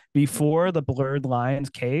perspective. Before the blurred lines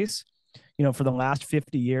case, for the last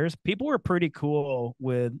 50 years, people were pretty cool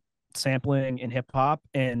with sampling in hip hop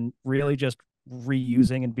and really just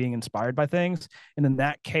reusing and being inspired by things. And then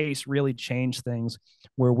that case really changed things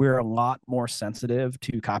where we're a lot more sensitive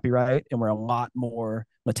to copyright and we're a lot more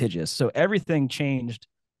litigious. So everything changed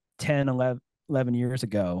 10, 11 years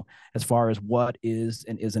ago as far as what is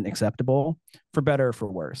and isn't acceptable, for better or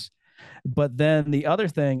for worse. But then the other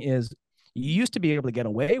thing is, you used to be able to get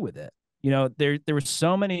away with it. There were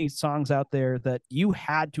so many songs out there that you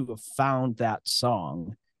had to have found that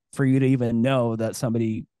song for you to even know that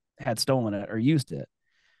somebody had stolen it or used it.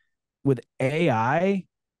 With AI,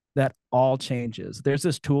 that all changes. There's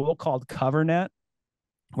this tool called CoverNet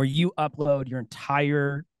where you upload your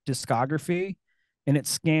entire discography and it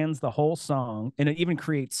scans the whole song, and it even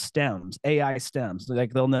creates stems, AI stems.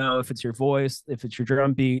 Like, they'll know if it's your voice, if it's your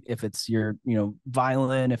drum beat, if it's your,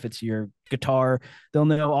 violin, if it's your guitar. They'll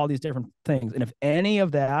know all these different things. And if any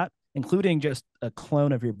of that, including just a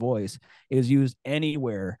clone of your voice, is used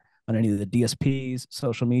anywhere on any of the DSPs,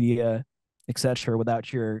 social media, etc.,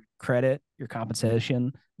 without your credit, your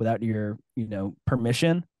compensation, without your,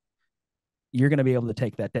 permission, you're going to be able to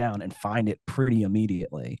take that down and find it pretty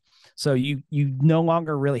immediately. So you no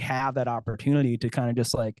longer really have that opportunity to kind of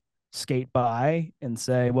just like skate by and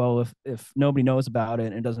say, well, if nobody knows about it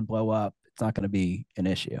and it doesn't blow up, it's not going to be an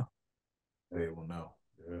issue. They will know.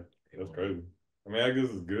 Yeah, that's crazy. I mean, I guess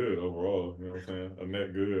it's good overall. You know what I'm saying? A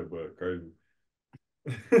net good, but crazy.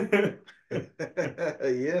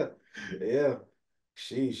 Yeah.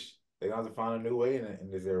 Sheesh. They're going to have to find a new way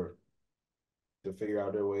in this era to figure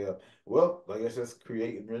out their way up. Well, I guess just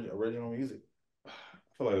create original music. I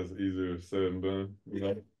feel like it's easier said than done,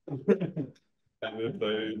 At this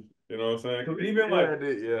stage, you know what I'm saying?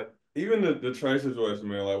 Because even the Trey situation,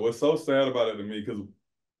 man, like, what's so sad about it to me, because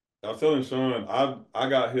I was telling Sean, I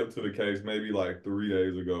got hip to the case maybe like 3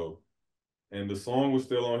 days ago, and the song was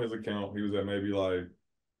still on his account. He was at maybe like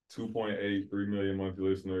 2.8, 3 million monthly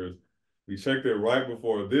listeners. We checked it right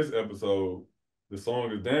before this episode. The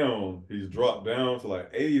song is down. He's dropped down to like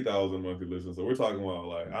 80,000 monthly listeners. So we're talking about,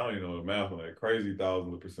 like, I don't even know the math, like crazy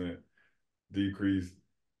thousands of percent decrease.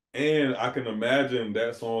 And I can imagine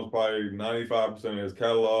that song's probably 95% of his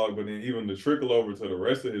catalog, but then even the trickle over to the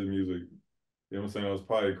rest of his music, you know what I'm saying, it was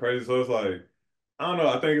probably crazy. So it's like, I don't know.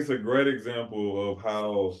 I think it's a great example of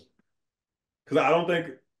how, because I don't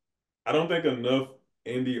think enough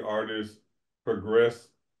indie artists progress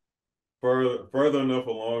further enough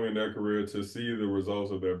along in their career to see the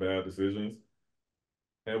results of their bad decisions,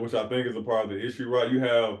 and which I think is a part of the issue, right? You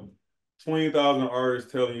have 20,000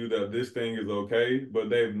 artists telling you that this thing is okay,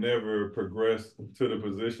 but they've never progressed to the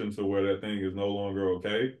position to where that thing is no longer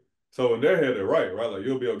okay. So in their head, they're right? Like,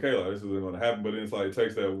 you'll be okay, like, this isn't going to happen. But then it's like, it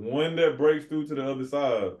takes that one that breaks through to the other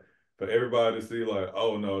side for everybody to see, like,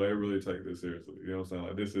 oh no, they really take this seriously. You know what I'm saying?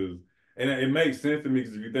 Like, this is, and it makes sense to me,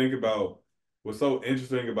 because if you think about what's so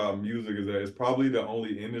interesting about music, is that it's probably the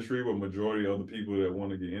only industry where majority of the people that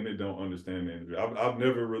want to get in it don't understand the industry. I've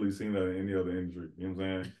never really seen that in any other industry. You know what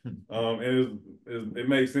I'm saying? And it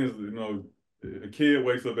makes sense. A kid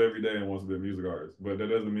wakes up every day and wants to be a music artist, but that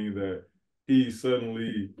doesn't mean that he's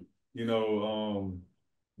suddenly,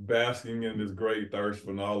 basking in this great thirst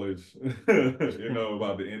for knowledge,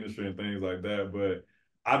 about the industry and things like that. But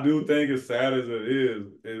I do think, as sad as it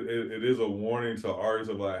is a warning to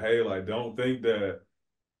artists of, like, hey, like, don't think that,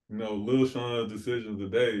 Lil Sean's decisions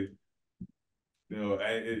today,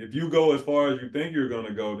 if you go as far as you think you're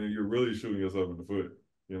gonna go, then you're really shooting yourself in the foot.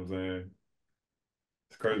 You know what I'm saying?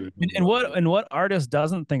 It's crazy. And what artist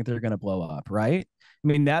doesn't think they're going to blow up, right? I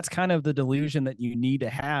mean, that's kind of the delusion that you need to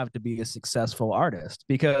have to be a successful artist.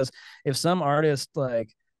 Because if some artist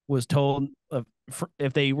like was told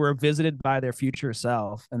if they were visited by their future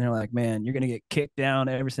self and they're like, man, you're going to get kicked down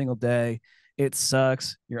every single day, it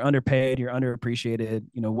sucks, you're underpaid, you're underappreciated,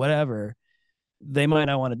 whatever, they might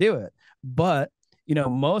not want to do it. But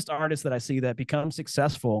most artists that I see that become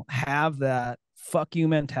successful have that fuck you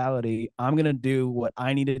mentality. I'm going to do what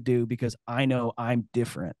I need to do because I know I'm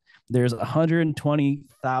different. There's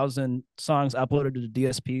 120,000 songs uploaded to the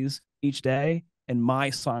DSPs each day, and my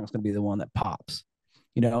song is going to be the one that pops,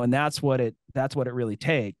 and that's what it really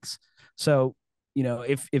takes. So,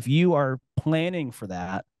 if you are planning for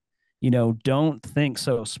that, don't think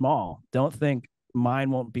so small. Don't think mine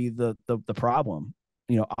won't be the problem.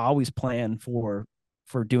 Always plan for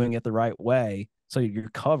doing it the right way so you're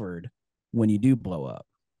covered when you do blow up.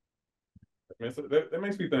 Man, so that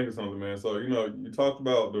makes me think of something, man. So, you talked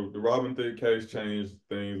about the Robin Thicke case changed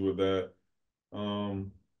things with that.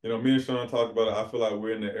 Me and Sean talked about it. I feel like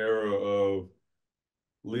we're in the era of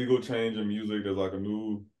legal change in music. There's like a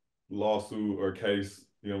new lawsuit or case,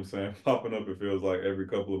 you know what I'm saying, popping up, it feels like every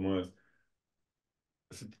couple of months.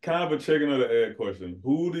 It's kind of a chicken or the egg question.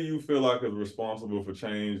 Who do you feel like is responsible for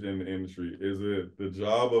change in the industry? Is it the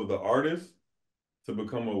job of the artist to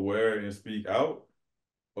become aware and speak out?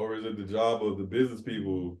 Or is it the job of the business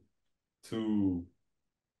people to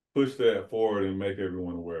push that forward and make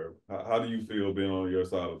everyone aware? How do you feel being on your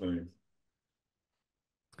side of things?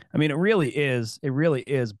 I mean, it really is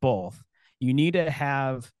both. You need to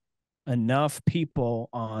have enough people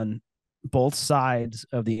on both sides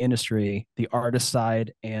of the industry, the artist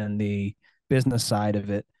side and the business side of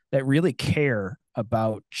it, that really care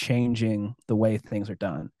about changing the way things are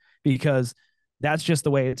done, because that's just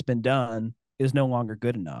the way it's been done is no longer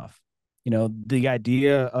good enough. You know, the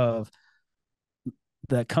idea of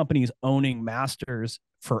the companies owning masters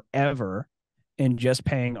forever and just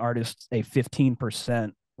paying artists a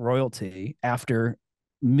 15% royalty after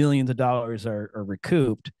millions of dollars are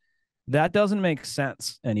recouped, that doesn't make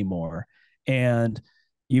sense anymore. And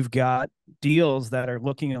you've got deals that are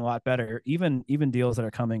looking a lot better, even deals that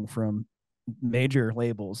are coming from major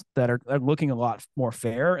labels that are looking a lot more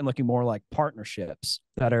fair and looking more like partnerships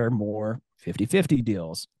that are more 50-50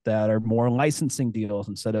 deals, that are more licensing deals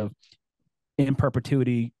instead of in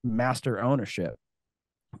perpetuity master ownership.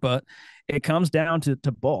 But it comes down to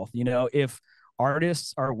both. You know, if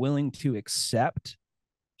artists are willing to accept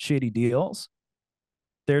shitty deals,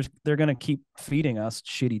 they're going to keep feeding us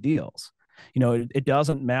shitty deals. You know, it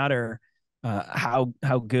doesn't matter how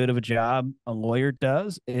good of a job a lawyer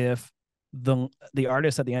does if the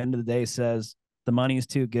artist at the end of the day says the money is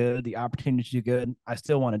too good, the opportunity is too good, I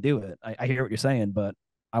still want to do it. I hear what you're saying, but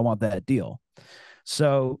I want that deal.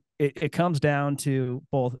 So it comes down to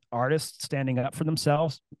both artists standing up for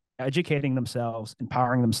themselves, educating themselves,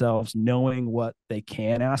 empowering themselves, knowing what they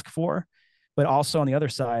can ask for. But also on the other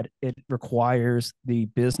side, it requires the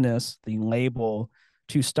business, the label,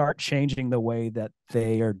 to start changing the way that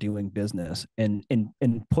they are doing business and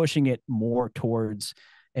pushing it more towards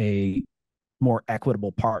a more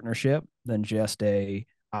equitable partnership than just a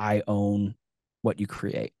I own what you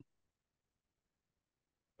create.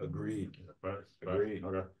 Agreed. Agreed.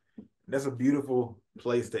 Okay. That's a beautiful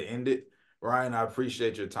place to end it. Ryan, I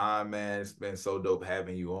appreciate your time, man. It's been so dope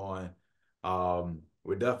having you on.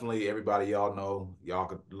 We're definitely, everybody, y'all know, y'all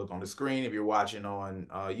could look on the screen if you're watching on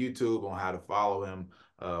YouTube on how to follow him.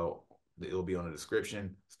 It'll be on the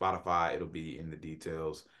description. Spotify, it'll be in the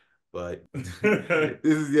details. But this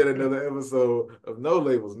is yet another episode of No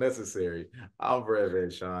Labels Necessary. I'm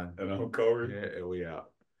BrandMan Sean. And I'm Corey. Yeah, and we out.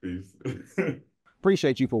 Peace.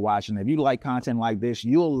 Appreciate you for watching. If you like content like this,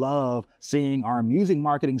 you'll love seeing our music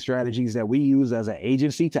marketing strategies that we use as an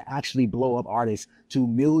agency to actually blow up artists to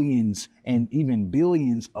millions and even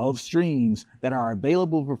billions of streams that are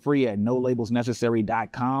available for free at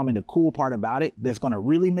nolabelsnecessary.com. And the cool part about it that's going to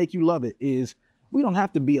really make you love it is we don't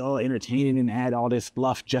have to be all entertaining and add all this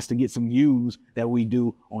fluff just to get some views that we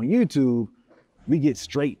do on YouTube. We get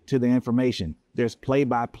straight to the information. There's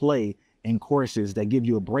play-by-play and courses that give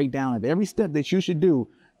you a breakdown of every step that you should do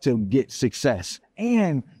to get success.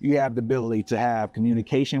 And you have the ability to have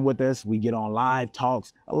communication with us. We get on live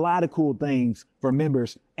talks, a lot of cool things for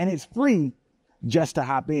members, and it's free just to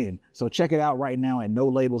hop in. So check it out right now at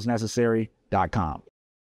nolabelsnecessary.com.